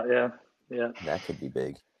I thought, yeah, that could be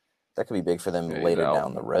big. That could be big for them later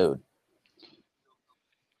down the road.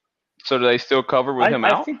 So do they still cover with him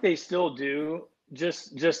out? I think they still do.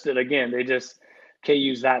 Just that again, they just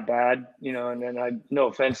KU's that bad, And then no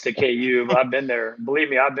offense to KU, but I've been there. Believe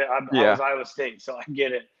me, I was Iowa State, so I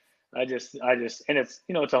get it. I just, and it's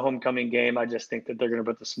it's a homecoming game. I just think that they're going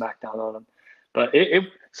to put the smackdown on them. But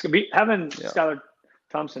it's going to be having Skylar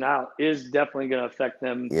Thompson out is definitely going to affect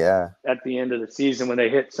them. At the end of the season when they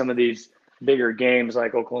hit some of these bigger games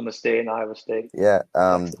like Oklahoma State and Iowa State. Yeah,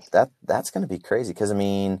 that's going to be crazy because I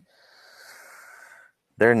mean.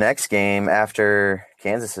 Their next game after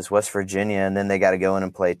Kansas is West Virginia, and then they got to go in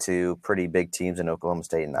and play two pretty big teams in Oklahoma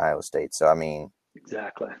State and Iowa State. So, I mean,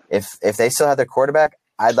 exactly. If they still have their quarterback,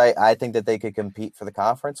 I think that they could compete for the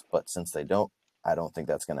conference. But since they don't, I don't think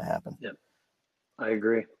that's going to happen. Yep, I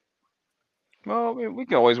agree. Well, we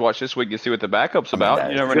can always watch this week and see what the backup's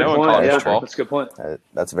about. You never know in college football. That's a good point.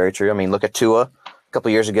 That's very true. I mean, look at Tua a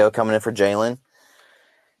couple years ago coming in for Jalen,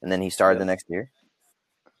 and then he started the next year.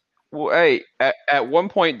 Well, hey, at one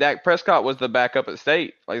point, Dak Prescott was the backup at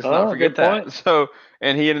State. Let's not forget that. Point. So,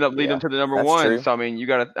 and he ended up leading them to the number one. True. So, I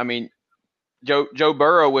mean, Joe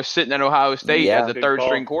Burrow was sitting at Ohio State as a third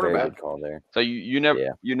string quarterback. Good call there. So you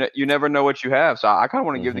never know what you have. So I kind of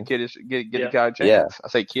want to give the kid get the guy a chance. Yeah. I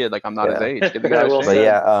say kid like I'm not his age. Give the guy a chance.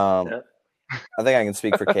 But I think I can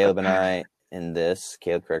speak for Caleb and I in this.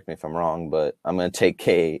 Caleb, correct me if I'm wrong, but I'm going to take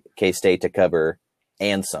K-State to cover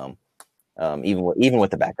and some, even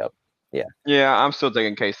with the backup. Yeah, I'm still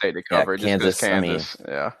taking K-State to cover. Kansas. I mean,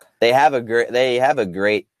 they have a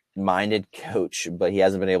great minded coach, but he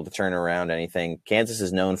hasn't been able to turn around anything. Kansas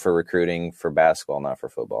is known for recruiting for basketball, not for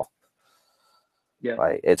football. Yeah,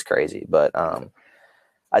 it's crazy. But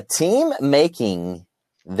a team making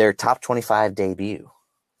their top 25 debut.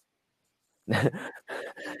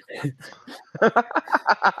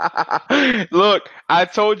 Look, I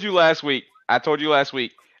told you last week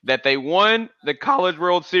that they won the College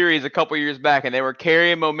World Series a couple years back, and they were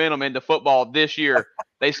carrying momentum into football this year.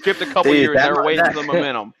 They skipped a couple years. They were waiting for the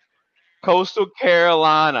momentum. Coastal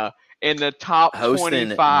Carolina in the top hosting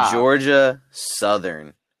 25. Georgia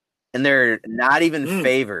Southern, and they're not even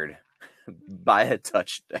favored. by a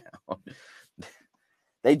touchdown.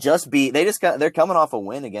 They're coming off a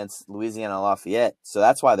win against Louisiana Lafayette, so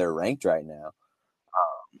that's why they're ranked right now.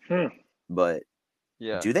 But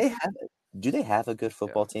Yeah. do they have a good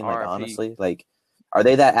football team? Like, RIP. honestly, like, are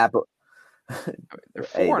they that apple? They're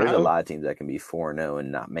Hey, there's a 4-0. lot of teams that can be 4-0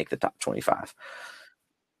 and not make the top 25.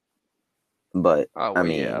 But I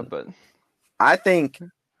mean, but I think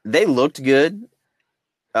they looked good.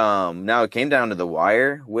 Now it came down to the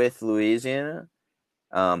wire with Louisiana.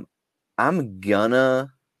 I'm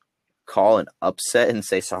gonna call an upset and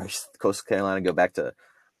say, sorry, Coastal Carolina, go back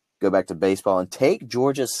to baseball and take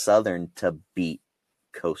Georgia Southern to beat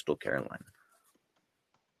Coastal Carolina.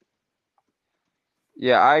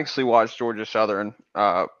 yeah, I actually watched Georgia Southern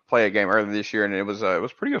play a game earlier this year, and it was a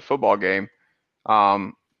pretty good football game. I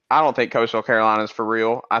don't think Coastal Carolina is for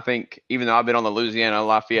real. I think even though I've been on the Louisiana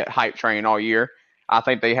Lafayette hype train all year, I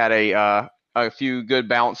think they had a few good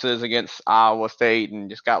bounces against Iowa State and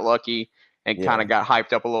just got lucky and kind of got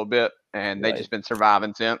hyped up a little bit, and they've just been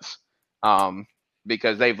surviving since.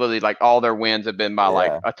 Because they've literally, like, all their wins have been by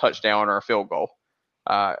like a touchdown or a field goal.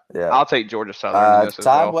 I'll take Georgia Southern in this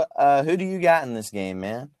Todd, as well. who do you got in this game,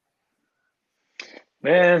 man?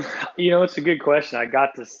 Man, it's a good question. I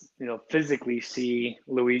got to, physically see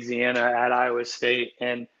Louisiana at Iowa State,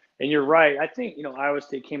 and you're right. I think, Iowa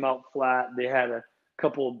State came out flat. They had a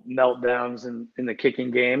couple meltdowns in the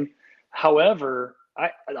kicking game. However,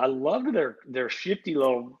 I loved their shifty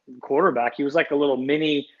little quarterback. He was like a little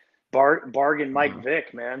mini bargain Mike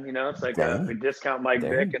Vick, man. It's like a discount Mike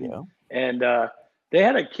Vick, and they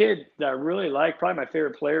had a kid that I really liked. Probably my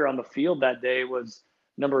favorite player on the field that day was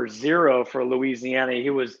number 0 for Louisiana. He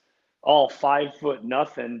was all 5 foot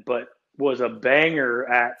nothing, but was a banger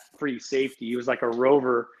at free safety. He was like a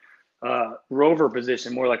rover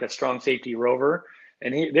position, more like a strong safety rover.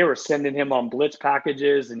 And they were sending him on blitz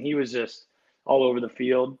packages, and he was just all over the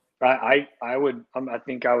field. I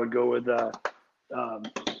think I would go with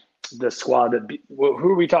the squad that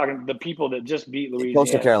who are we talking? The people that just beat Louisiana.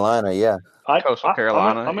 Coastal Carolina, yeah. Coastal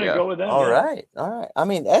Carolina. I'm going to go with them. All right. I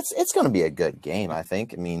mean, it's going to be a good game, I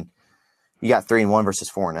think. I mean, you got 3-1 versus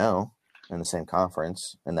 4-0 in the same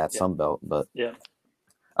conference in that Sun Belt, but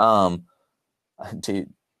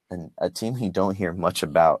dude, and a team you don't hear much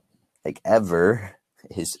about, like, ever,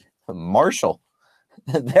 is Marshall.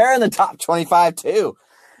 They're in the top 25 too,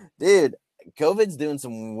 dude. COVID's doing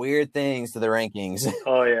some weird things to the rankings.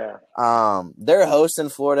 Oh yeah. They're hosting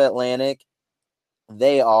Florida Atlantic.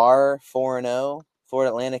 They are 4-0. Florida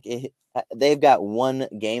Atlantic, they've got one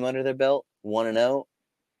game under their belt, 1-0.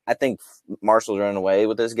 I think Marshall's running away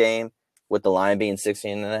with this game, with the line being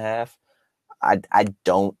 16.5. I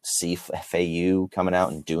don't see FAU coming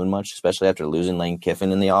out and doing much, especially after losing Lane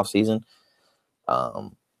Kiffin in the offseason.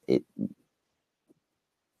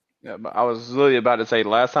 Yeah, but I was literally about to say,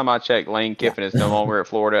 last time I checked, Lane Kiffin is no longer at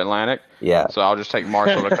Florida Atlantic. Yeah. So I'll just take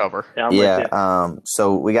Marshall to cover.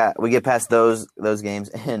 So we get past those games,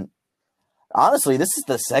 and honestly, this is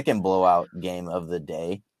the second blowout game of the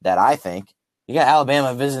day that I think. You got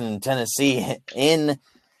Alabama visiting Tennessee in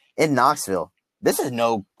Knoxville. This is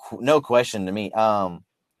no question to me. Now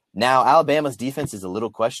Alabama's defense is a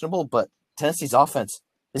little questionable, but Tennessee's offense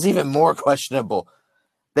is even more questionable.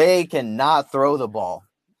 They cannot throw the ball,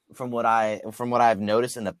 from what I've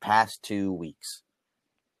noticed in the past 2 weeks.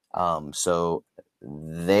 So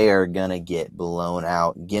they are gonna get blown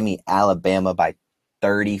out. Give me Alabama by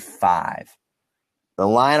 35. The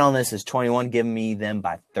line on this is 21. Give me them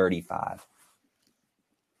by 35.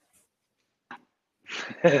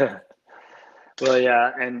 Well,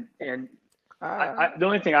 yeah, and the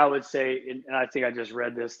only thing I would say, and I think I just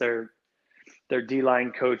read this, their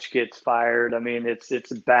D-line coach gets fired. I mean, it's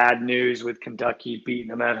bad news with Kentucky beating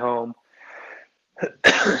them at home.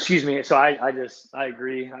 Excuse me. So I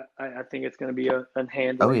agree. I think it's going to be a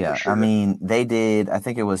handling. Oh yeah, for sure. I mean, they did. I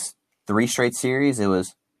think it was 3 straight series. It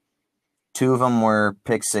was 2 of them were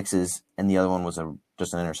pick sixes, and the other one was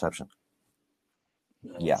just an interception.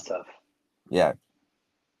 That's tough. Yeah.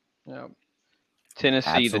 Yeah. Tennessee,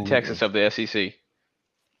 Absolutely. the Texas of the SEC.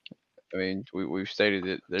 I mean, we've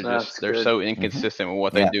stated that they're so inconsistent with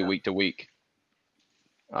what they do week to week.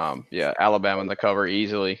 Alabama in the cover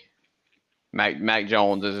easily. Mac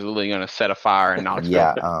Jones is literally going to set a fire in Knoxville.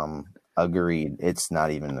 Yeah, agreed. It's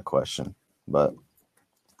not even a question. But,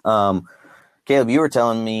 Caleb, you were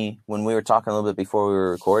telling me when we were talking a little bit before we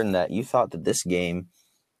were recording that you thought that this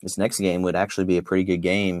next game would actually be a pretty good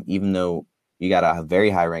game, even though you got a very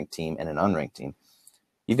high-ranked team and an unranked team.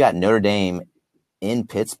 You've got Notre Dame in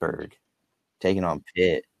Pittsburgh taking on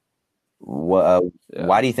Pitt.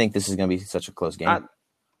 Why do you think this is going to be such a close game?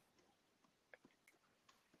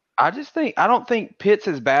 I don't think Pitt's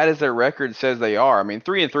as bad as their record says they are. I mean,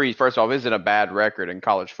 3-3, first off, isn't a bad record in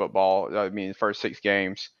college football. I mean, the first 6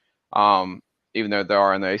 games, um, even though they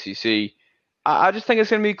are in the ACC. I just think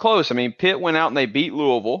it's going to be close. I mean, Pitt went out and they beat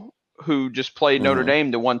Louisville, who just played Notre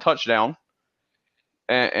Dame to 1 touchdown.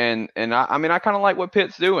 And I mean, I kind of like what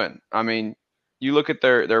Pitt's doing. I mean, you look at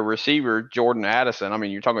their receiver, Jordan Addison. I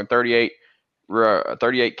mean, you're talking 38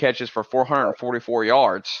 catches for 444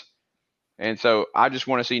 yards. And so I just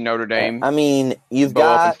want to see Notre Dame I mean, you've go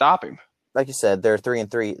up and got, stop him. like you said, they're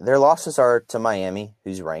 3-3. Their losses are to Miami,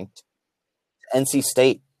 who's ranked, NC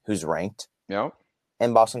State, who's ranked, Yep,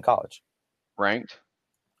 and Boston College. ranked.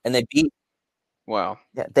 And they beat. Well,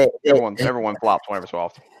 Yeah, everyone flops whenever so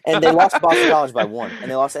often. and they lost Boston College by 1, and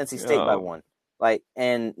they lost NC State by Oh. 1. Like,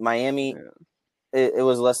 and Miami, Yeah. it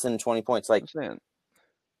was less than 20 points. Like, I'm saying.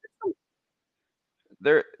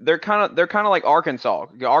 They're kind of like Arkansas.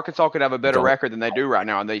 Arkansas could have a better record than they do right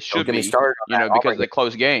now, and they should get me be. started on that Because already. they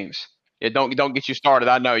close games. Yeah, don't get you started.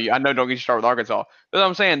 I know. Don't get you started with Arkansas. But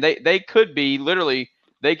I'm saying they could be literally.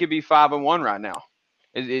 They could be 5-1 right now.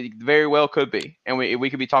 It very well could be, and we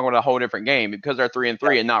could be talking about a whole different game because they're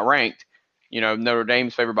 3-3 and not ranked. Notre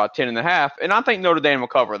Dame's favored by 10.5, and I think Notre Dame will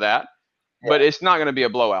cover that. But it's not going to be a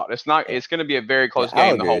blowout. It's not. It's going to be a very close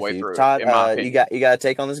game the whole way through. Todd, in my opinion. you got a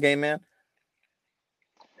take on this game, man?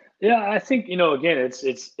 Yeah, I think again,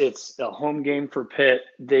 it's a home game for Pitt.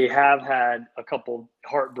 They have had a couple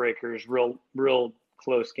heartbreakers, real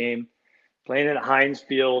close game. Playing at Heinz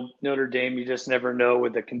Field, Notre Dame, you just never know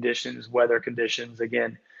with the conditions, weather conditions.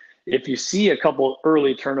 Again, if you see a couple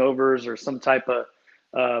early turnovers or some type of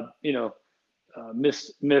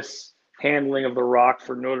mishandling of the rock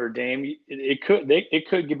for Notre Dame, it could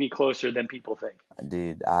be closer than people think.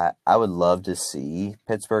 Dude, I would love to see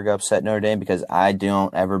Pittsburgh upset Notre Dame because I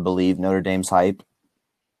don't ever believe Notre Dame's hype,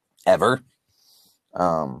 ever.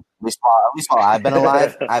 At least while I've been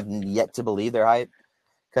alive, I've yet to believe their hype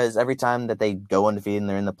because every time that they go undefeated and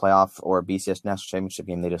they're in the playoff or a BCS national championship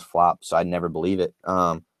game, they just flop. So I never believe it.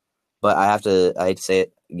 But I hate to say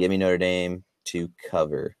it, give me Notre Dame to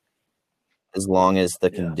cover as long as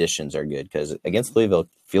the conditions are good because against Louisville,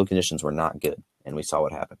 field conditions were not good, and we saw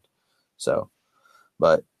what happened. So,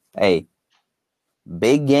 but hey,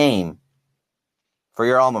 big game for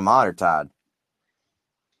your alma mater, Todd.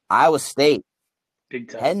 Iowa State Big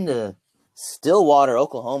time. heading to Stillwater,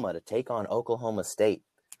 Oklahoma to take on Oklahoma State,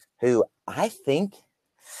 who I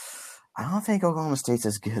don't think Oklahoma State's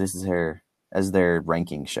as good as their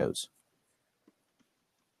ranking shows.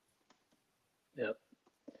 Yep.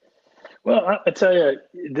 Well, I tell you,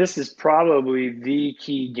 this is probably the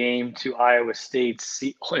key game to Iowa State's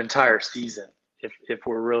entire season. If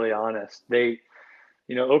we're really honest,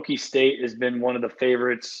 Okie State has been one of the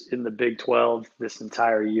favorites in the Big 12 this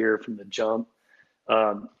entire year from the jump.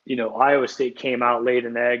 Iowa State came out laid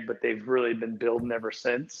an egg, but they've really been building ever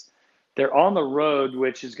since. They're on the road,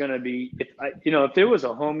 which is going to be, if it was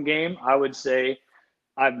a home game, I would say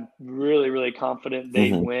I'm really, really confident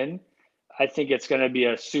they'd win. I think it's going to be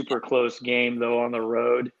a super close game, though, on the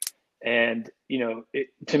road. And,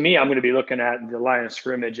 to me, I'm going to be looking at the line of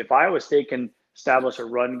scrimmage. If Iowa State can establish a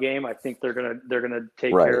run game, I think they're gonna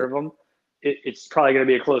take care of them. It's probably going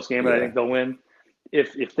to be a close game, but I think they'll win.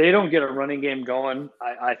 If they don't get a running game going,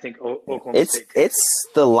 I think Oklahoma State. It's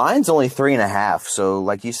the line's only 3.5, so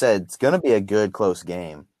like you said, it's going to be a good close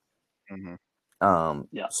game.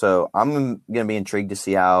 So I'm going to be intrigued to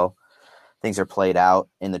see how things are played out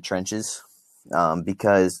in the trenches,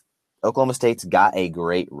 because Oklahoma State's got a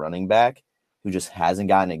great running back who just hasn't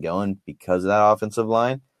gotten it going because of that offensive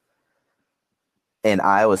line. And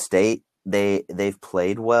Iowa State, they've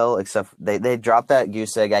played well, except they dropped that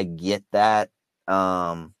goose egg. I get that.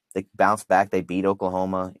 They bounced back. They beat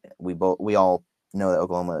Oklahoma. We all know that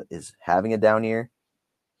Oklahoma is having a down year,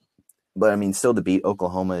 but I mean, still to beat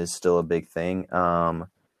Oklahoma is still a big thing. I'm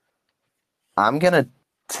gonna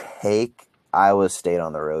take Iowa State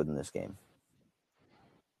on the road in this game.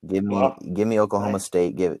 Give me Oklahoma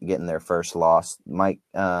State getting their first loss. Mike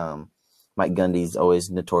Gundy's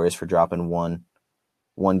always notorious for dropping one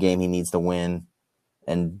game he needs to win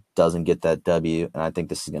and doesn't get that W, and I think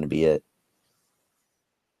this is going to be it.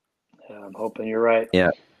 Yeah, I'm hoping you're right. Yeah.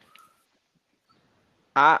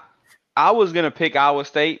 I was going to pick Iowa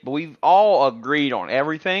State, but we've all agreed on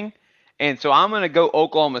everything. And so I'm going to go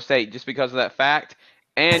Oklahoma State just because of that fact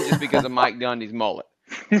and just because of Mike Gundy's mullet.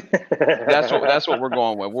 That's what we're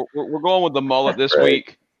going with. We're going with the mullet this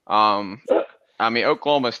week. I mean,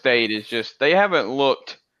 Oklahoma State is just – they haven't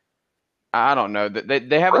looked – I don't know.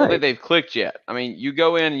 They haven't looked like they've clicked yet. I mean, you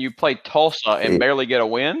go in and you play Tulsa and barely get a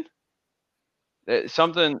win.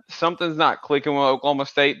 Something's not clicking with Oklahoma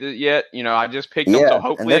State yet. I just picked them, so Yeah, and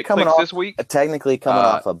hopefully they're it coming clicks off this week. technically coming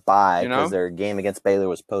off a bye You because know, their game against Baylor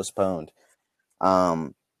was postponed.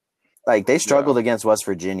 Like they struggled against West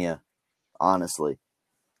Virginia, honestly.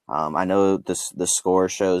 I know the score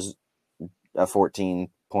shows a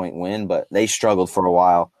 14-point win, but they struggled for a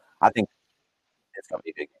while. I think it's gonna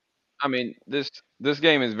be big. I mean, this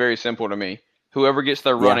game is very simple to me. Whoever gets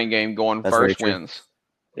their running game going That's very first true. wins.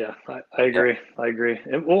 Yeah, I agree. I agree.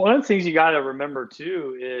 And one of the things you got to remember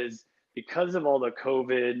too is because of all the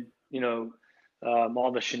COVID,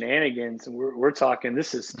 all the shenanigans, and we're talking.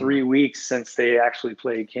 This is 3 weeks since they actually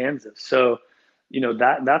played Kansas, so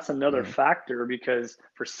that's another factor because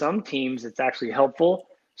for some teams it's actually helpful.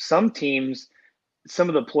 Some teams, some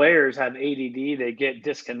of the players have ADD. They get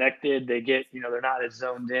disconnected. They get they're not as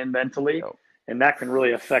zoned in mentally, and that can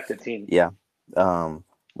really affect the team. Yeah,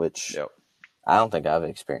 which. Yep. I don't think I've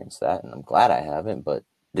experienced that, and I'm glad I haven't. But,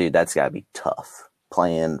 dude, that's got to be tough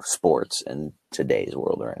playing sports in today's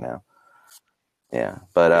world right now. Yeah,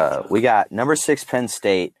 but we got number 6 Penn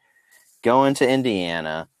State going to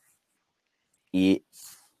Indiana.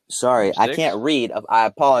 Sorry, I can't read. I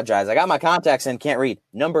apologize. I got my contacts in, can't read.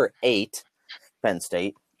 Number 8 Penn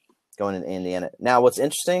State going to Indiana. Now, what's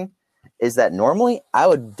interesting is that normally I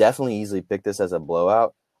would definitely easily pick this as a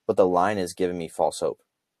blowout, but the line is giving me false hope.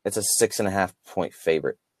 It's a 6.5 point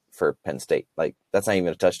favorite for Penn State. Like, that's not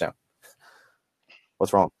even a touchdown.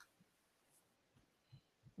 What's wrong?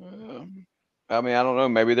 I mean, I don't know.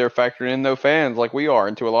 Maybe they're factoring in no fans like we are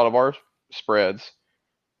into a lot of our spreads.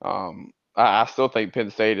 I still think Penn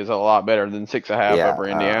State is a lot better than 6.5 over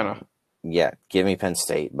Indiana. Yeah, give me Penn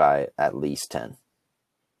State by at least 10.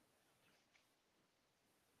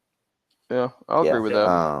 Yeah, I'll agree with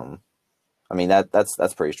that. I mean,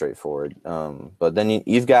 that's pretty straightforward. But then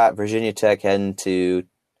you've got Virginia Tech heading to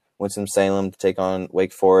Winston-Salem to take on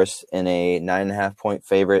Wake Forest in a 9.5 point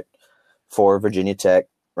favorite for Virginia Tech,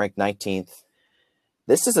 ranked 19th.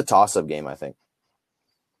 This is a toss-up game, I think.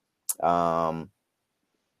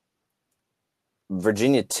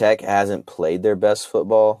 Virginia Tech hasn't played their best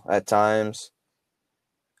football at times,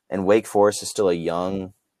 and Wake Forest is still a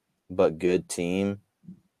young but good team.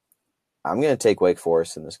 I'm going to take Wake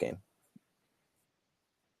Forest in this game.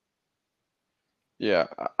 Yeah,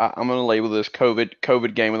 I'm going to label this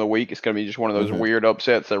COVID game of the week. It's going to be just one of those weird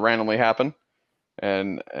upsets that randomly happen.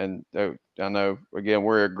 And I know, again,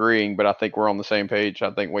 we're agreeing, but I think we're on the same page.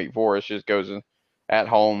 I think Wake Forest just goes at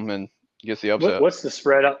home and gets the upset. What's the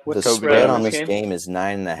spread up? The spread on this game is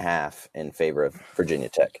 9.5 in favor of Virginia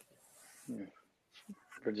Tech.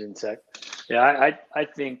 Virginia Tech. Yeah, I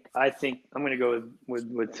think I'm going to go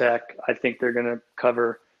with Tech. I think they're going to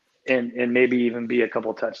cover and maybe even be a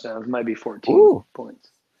couple touchdowns. Might be 14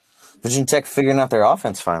 points. Virginia Tech figuring out their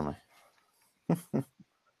offense finally.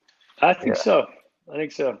 I think so.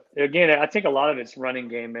 Again, I think a lot of it's running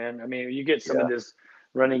game, man. I mean, you get some of this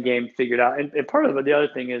running game figured out, and part of it. The other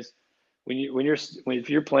thing is if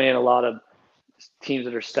you're playing a lot of teams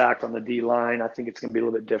that are stacked on the D line, I think it's going to be a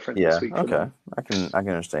little bit different this week. Okay, I can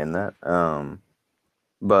understand that.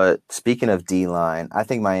 But speaking of D line, I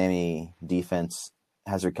think Miami defense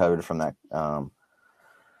has recovered from that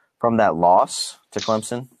loss to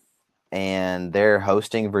Clemson, and they're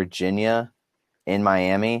hosting Virginia in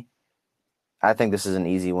Miami. I think this is an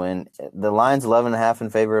easy win. The line's 11.5 in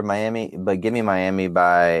favor of Miami, but give me Miami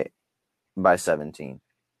by 17.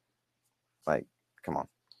 Like, come on.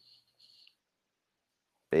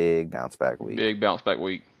 Big bounce back week.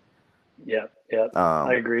 Yeah.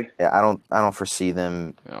 I agree. Yeah, I don't foresee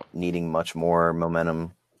them needing much more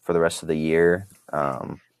momentum for the rest of the year.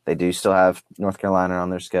 They do still have North Carolina on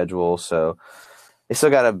their schedule, so they still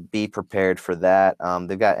got to be prepared for that.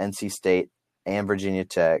 They've got NC State and Virginia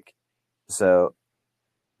Tech, so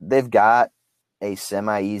they've got a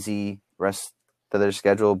semi-easy rest to their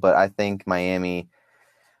schedule. But I think Miami's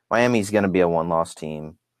going to be a one-loss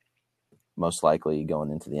team, most likely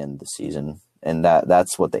going into the end of the season, and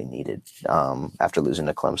that's what they needed after losing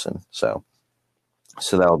to Clemson. So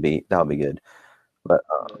that'll be good. But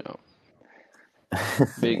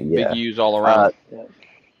big U's all around.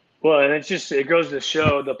 Well, and it goes to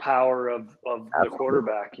show the power of the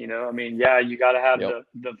quarterback. I mean, you got to have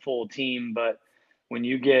the full team, but when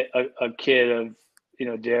you get a kid of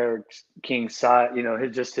Derek King's size,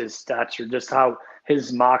 his stature, just how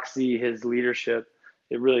his moxie, his leadership,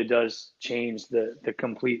 it really does change the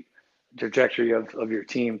complete trajectory of your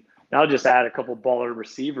team. Now just add a couple baller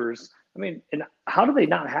receivers. I mean, and how do they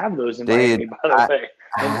not have those in Miami, by the way?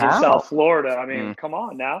 In South Florida. I mean, come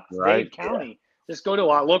on now. It's Dade County. Just go to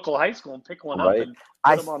our local high school and pick one up and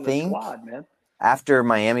put them on the squad, man. after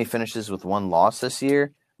Miami finishes with one loss this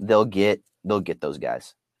year, they'll get those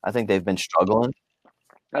guys. I think they've been struggling.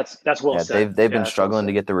 That's well said. They've been struggling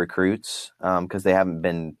to get the recruits because they haven't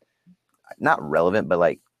been not relevant, but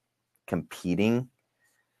like competing.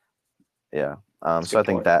 Yeah. So I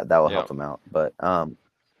think that will help them out. But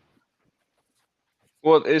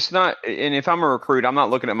well, it's not. And if I'm a recruit, I'm not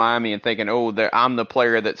looking at Miami and thinking, oh, I'm the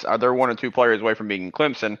player they're 1 or 2 players away from being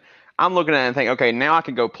Clemson. I'm looking at it and thinking, okay, now I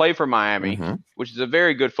can go play for Miami, which is a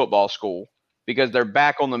very good football school because they're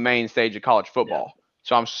back on the main stage of college football. Yeah.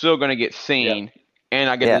 So I'm still going to get seen, and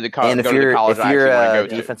I get to go to the college I actually want to go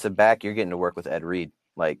to. Defensive back, you're getting to work with Ed Reed.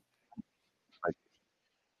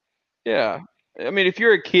 Yeah. I mean, if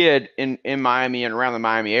you're a kid in Miami and around the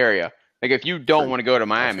Miami area, like if you don't want to go to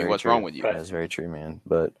Miami, what's wrong with you? That's very true, man.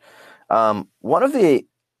 But one of the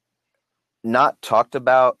not talked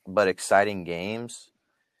about but exciting games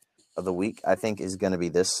of the week, I think, is going to be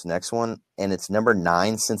this next one, and it's number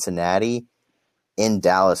 9 Cincinnati in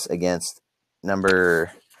Dallas against let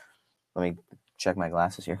me check my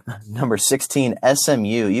glasses here. Number 16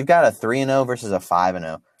 SMU. You've got a 3-0 versus a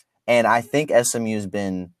 5-0, and I think SMU's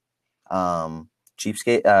been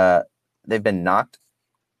cheapskate. They've been knocked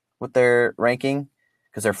with their ranking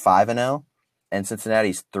because they're 5-0, and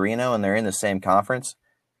Cincinnati's 3-0, and they're in the same conference,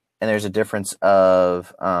 and there's a difference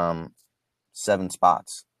of 7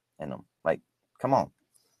 spots in them. Like, come on,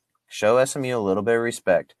 show SMU a little bit of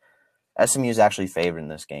respect. SMU is actually favored in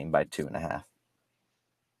this game by 2.5.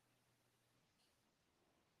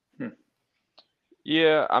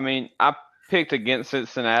 Yeah, I mean, I picked against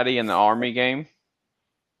Cincinnati in the Army game,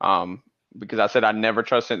 because I said I never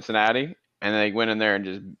trust Cincinnati, and they went in there and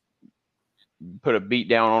just put a beat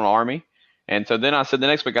down on Army. And so then I said the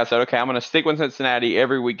next week, I said, okay, I'm going to stick with Cincinnati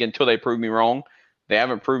every week until they prove me wrong. They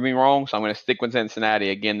haven't proved me wrong, so I'm going to stick with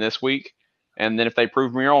Cincinnati again this week. And then if they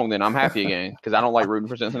prove me wrong, then I'm happy again because I don't like rooting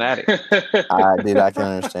for Cincinnati. Dude, I can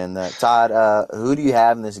understand that. Todd, who do you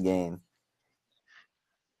have in this game?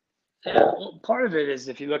 Yeah, well, part of it is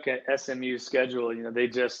if you look at SMU's schedule,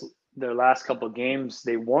 their last couple of games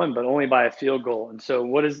they won, but only by a field goal. And so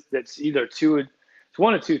it's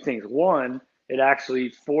one of two things. One, it actually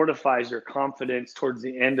fortifies your confidence towards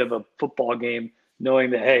the end of a football game, knowing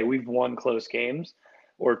that, hey, we've won close games.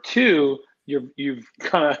 Or two, you've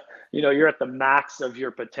kind of, you're at the max of your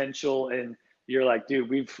potential and you're like, dude,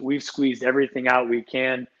 we've squeezed everything out we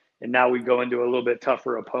can. And now we go into a little bit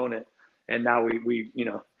tougher opponent. And now we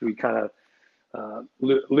kind of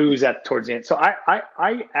lose towards the end. So I'm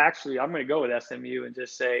going to go with SMU and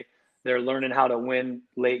just say they're learning how to win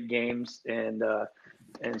late games and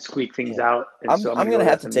squeak things out. And I'm going to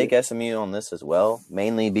have to take SMU on this as well,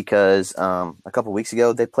 mainly because a couple weeks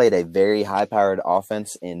ago they played a very high-powered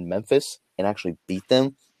offense in Memphis and actually beat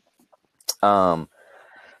them.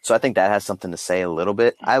 So I think that has something to say a little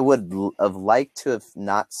bit. I would have liked to have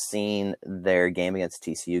not seen their game against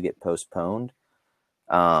TCU get postponed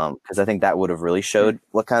because I think that would have really showed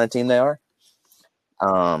what kind of team they are.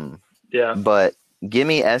 Yeah. But give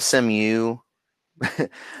me SMU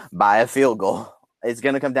by a field goal. It's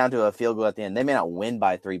going to come down to a field goal at the end. They may not win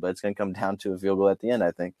by 3, but it's going to come down to a field goal at the end, I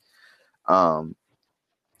think.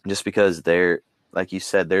 Just because they're, like you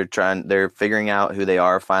said, they're figuring out who they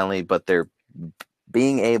are finally, but they're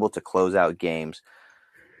being able to close out games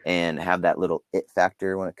and have that little it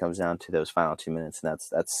factor when it comes down to those final 2 minutes, and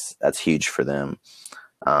that's huge for them.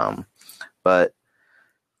 But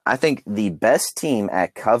I think the best team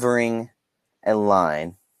at covering a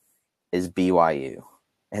line is BYU,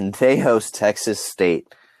 and they host Texas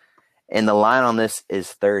State, and the line on this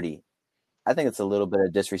is 30. I think it's a little bit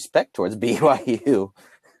of disrespect towards BYU.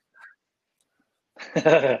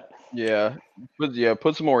 Yeah,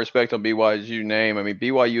 put some more respect on BYU's name. I mean,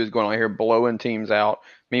 BYU is going on here blowing teams out.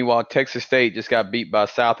 Meanwhile, Texas State just got beat by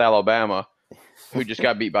South Alabama, who just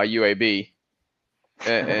got beat by UAB.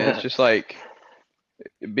 And it's just like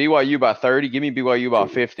BYU by 30. Give me BYU by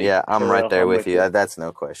 50. Yeah, I'm right there with you. That's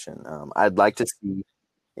no question. I'd like to see.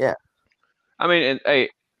 Yeah. I mean,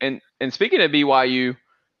 and speaking of BYU,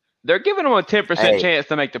 they're giving them a 10% chance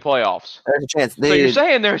to make the playoffs. There's a chance. So you're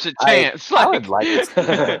saying there's a chance? I would like to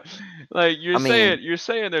see. Like you're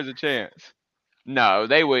saying there's a chance. No,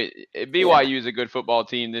 they would. BYU is a good football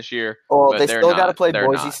team this year. Well, they still got to play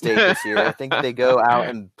Boise State this year. I think they go out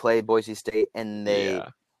and play Boise State and they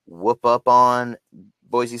whoop up on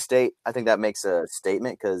Boise State. I think that makes a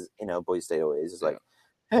statement because Boise State always is like,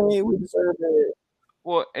 "Hey, we deserve it."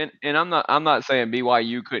 Well, and I'm not saying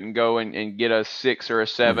BYU couldn't go and get a 6 or a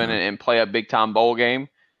 7 and play a big time bowl game,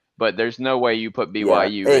 but there's no way you put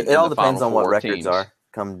BYU. It all depends on what records teams are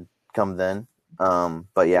come then.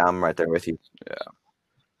 But yeah, I'm right there with you.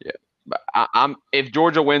 Yeah. But I'm if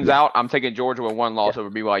Georgia wins out, I'm taking Georgia with one loss over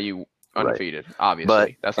BYU undefeated. Right.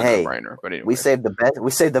 Obviously, that's a no-brainer. But anyway, we saved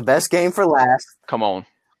the best game for last. Come on.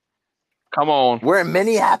 We're in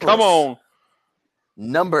Minneapolis. Come on.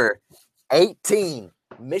 Number 18,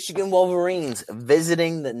 Michigan Wolverines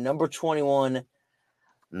visiting the number 21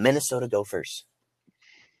 Minnesota Gophers.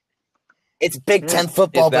 It's Big Ten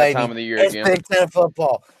football, it's that baby. Time of the year it's again. Big Ten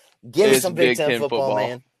football. Give me some Big Ten football,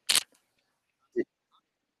 man.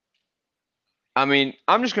 I mean,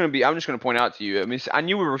 I'm just gonna point out to you. I mean, I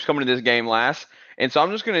knew we were coming to this game last, and so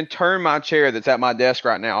I'm just gonna turn my chair that's at my desk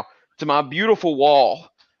right now to my beautiful wall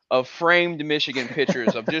of framed Michigan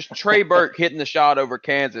pictures of just Trey Burke hitting the shot over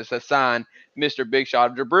Kansas, a sign, Mr. Big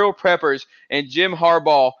Shot, Jabril Peppers and Jim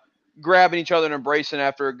Harbaugh grabbing each other and embracing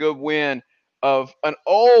after a good win of an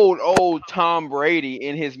old Tom Brady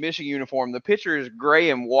in his Michigan uniform. The picture is gray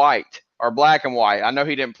and white, or black and white. I know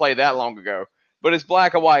he didn't play that long ago, but it's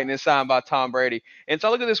black and white and it's signed by Tom Brady. And so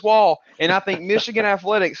I look at this wall and I think Michigan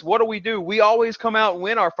athletics, what do? We always come out and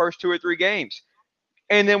win our first 2 or 3 games,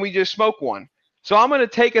 and then we just smoke one. So I'm going to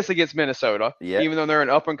take us against Minnesota, even though they're an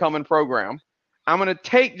up-and-coming program. I'm going to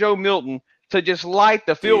take Joe Milton to just light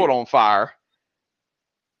the field on fire,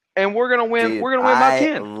 and we're going to win. We're going to win by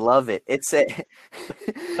 10. I love it. It's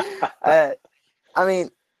I mean,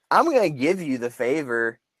 I'm going to give you the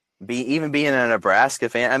favor, even being a Nebraska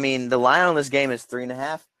fan. I mean, the line on this game is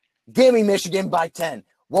 3.5. Give me Michigan by 10.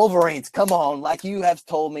 Wolverines, come on. Like you have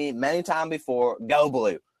told me many times before, go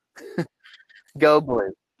blue. Go blue.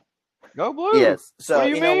 Go blue. Yes. So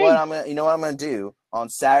you know what I'm gonna do on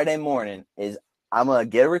Saturday morning is I'm gonna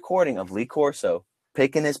get a recording of Lee Corso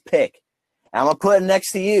picking his pick, and I'm gonna put it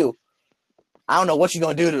next to you. I don't know what you're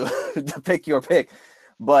gonna do to pick your pick,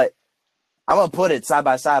 but I'm gonna put it side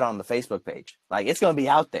by side on the Facebook page. Like it's gonna be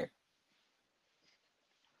out there.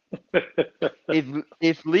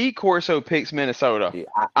 If Lee Corso picks Minnesota,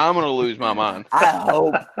 I'm gonna lose my mind. I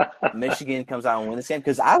hope Michigan comes out and wins this game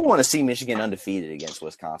because I want to see Michigan undefeated against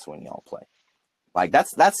Wisconsin when y'all play. Like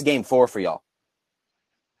that's game 4 for y'all.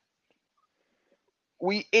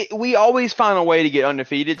 We always find a way to get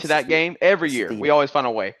undefeated to that game every year. We always find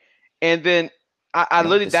a way, and then I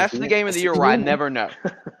literally that's the game of the year where I never know.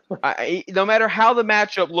 No matter how the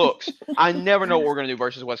matchup looks, I never know what we're gonna do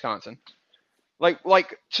versus Wisconsin.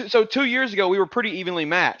 So 2 years ago we were pretty evenly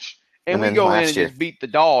matched, and we go in and just beat the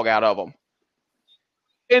dog out of them.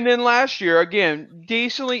 And then last year again,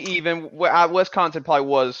 decently even. Wisconsin probably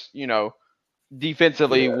was,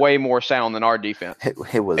 defensively way more sound than our defense. It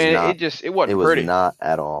was not. It wasn't pretty. It was not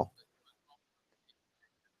at all.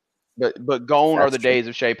 But gone are the days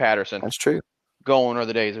of Shea Patterson. That's true. Gone are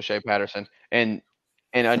the days of Shea Patterson, and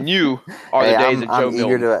anew are the days of Joe Milton. I'm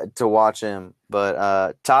eager to watch him.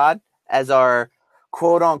 But Todd, as our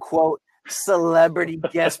quote-unquote celebrity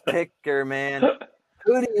guest picker, man,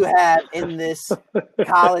 who do you have in this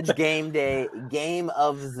college game day game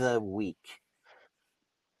of the week?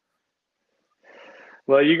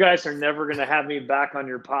 Well, you guys are never going to have me back on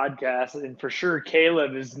your podcast, and for sure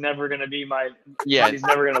Caleb is never going to be he's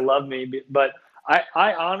never going to love me. But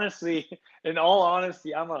I honestly, in all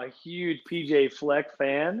honesty, I'm a huge PJ Fleck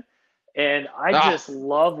fan, and I just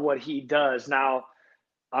love what he does. Now,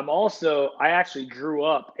 I actually grew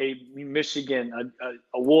up a Michigan,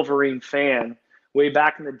 a Wolverine fan way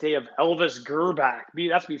back in the day of Elvis Gerbach.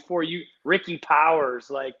 That's before Ricky Powers,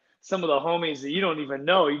 like some of the homies that you don't even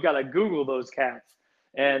know. You got to Google those cats.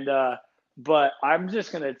 And but I'm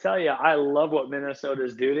just going to tell you, I love what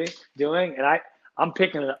Minnesota's doing, and I'm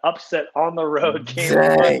picking an upset on the road game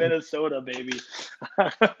in Minnesota, baby.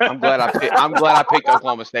 I'm glad I picked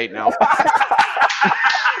Oklahoma State now.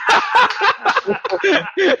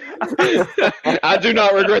 I do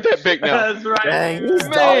not regret that pick now. That's right. Dang, he's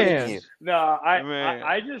dogging you. No, I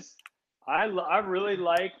really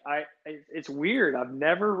like. It's weird. I've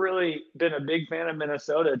never really been a big fan of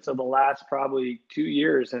Minnesota until the last probably 2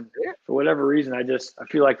 years, and for whatever reason, I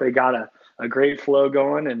feel like they got a great flow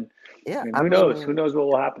going, and who knows what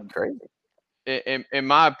will happen. Crazy. In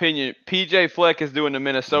my opinion, PJ Fleck is doing to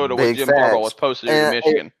Minnesota what Jim Harbaugh was supposed to do to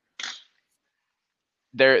Michigan.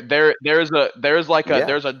 There's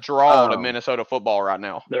a draw to Minnesota football right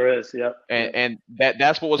now. There is, yep. And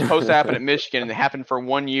that's what was supposed to happen at Michigan, and it happened for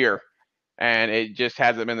 1 year, and it just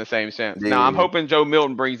hasn't been the same since. Dude. Now I'm hoping Joe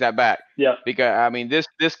Milton brings that back. Yeah. Because I mean this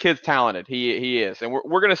kid's talented. He is, and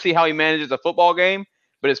we're gonna see how he manages a football game.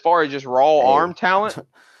 But as far as just raw arm talent,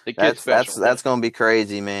 the kid's special. That's gonna be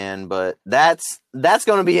crazy, man. But that's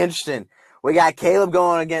gonna be interesting. We got Caleb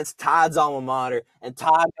going against Todd's alma mater, and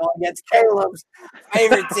Todd going against Caleb's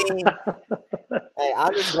favorite team. Hey,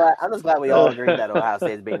 I'm just glad we all agreed that Ohio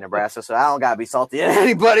State's beating Nebraska, so I don't gotta be salty at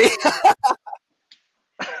anybody.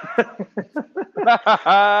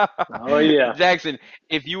 Oh yeah, Jackson.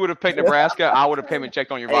 If you would have picked Nebraska, I would have came and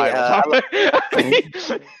checked on your vitals.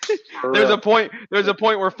 There's a point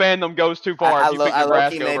where fandom goes too far. I if you pick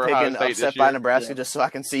Nebraska over Ohio State upset this by year. Nebraska just so I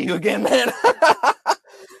can see you again, man.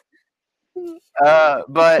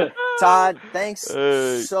 But Todd, thanks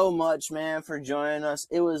so much, man, for joining us.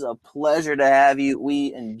 It was a pleasure to have you.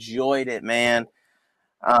 We enjoyed it, man.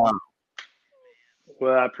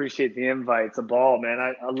 Well, I appreciate the invite. It's a ball, man.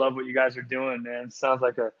 I love what you guys are doing, man. Sounds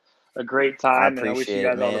like a great time, and I wish you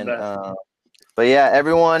guys all the best. But yeah,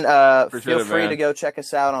 everyone, Appreciate feel it, free man. to go check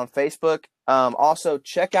us out on Facebook. Also,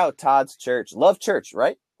 check out Todd's church, Love Church,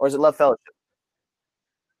 right? Or is it Love Fellowship?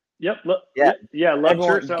 Yep. Yeah. Love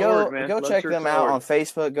Everyone, Church.org, man. Go Love check them Church.org. out on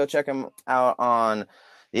Facebook. Go check them out on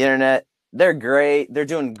the internet. They're great. They're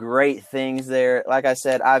doing great things there. Like I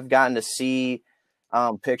said, I've gotten to see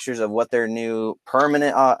pictures of what their new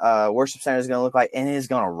permanent worship center is going to look like, and it is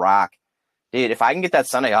going to rock. Dude, if I can get that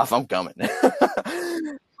Sunday off, I'm coming.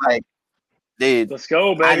 Like, dude, Let's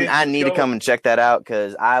go, baby. I need to come and check that out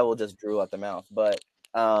because I will just drool out the mouth. But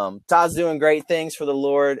Todd's doing great things for the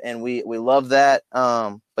Lord, and we love that.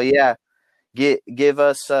 But yeah, give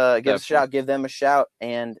us a shout, give them a shout,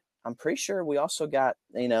 and I'm pretty sure we also got,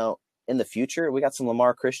 in the future we got some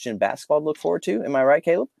Lamar Christian basketball to look forward to. Am I right,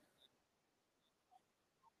 Caleb?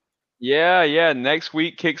 Yeah. Next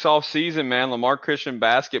week kicks off season, man. Lamar Christian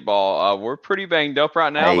basketball. We're pretty banged up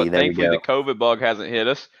right now, Hey, but there you thankfully go. the COVID bug hasn't hit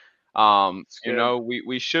us.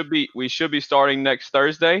 We should be starting next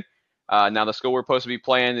Thursday. Now the school we're supposed to be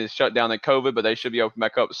playing is shut down to COVID, but they should be open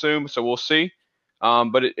back up soon. So we'll see.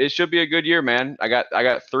 But it should be a good year, man. I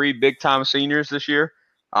got 3 big time seniors this year.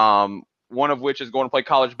 One of which is going to play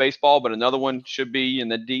college baseball, but another one should be in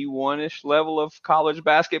the D1-ish level of college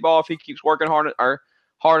basketball if he keeps working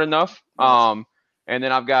hard enough. And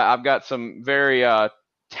then I've got some very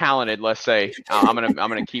talented, let's say, I'm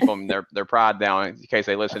gonna keep them their pride down in case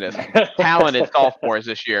they listen to this. Talented sophomores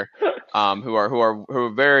this year, who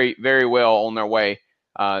are very, very well on their way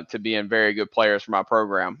to being very good players for my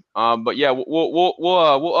program. But yeah, we'll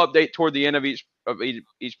update toward the end of each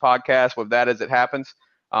podcast with that as it happens.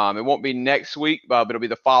 It won't be next week, but it'll be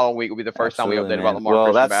the following week. Will be the first time we update about Lamar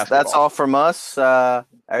Christian basketball. That's all from us.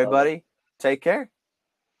 Everybody, take care.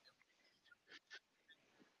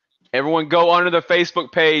 Everyone go under the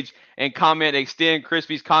Facebook page and comment, extend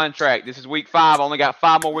Crispy's contract. This is week 5. I only got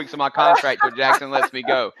 5 more weeks of my contract till Jackson lets me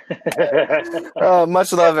go.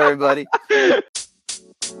 Much love, everybody.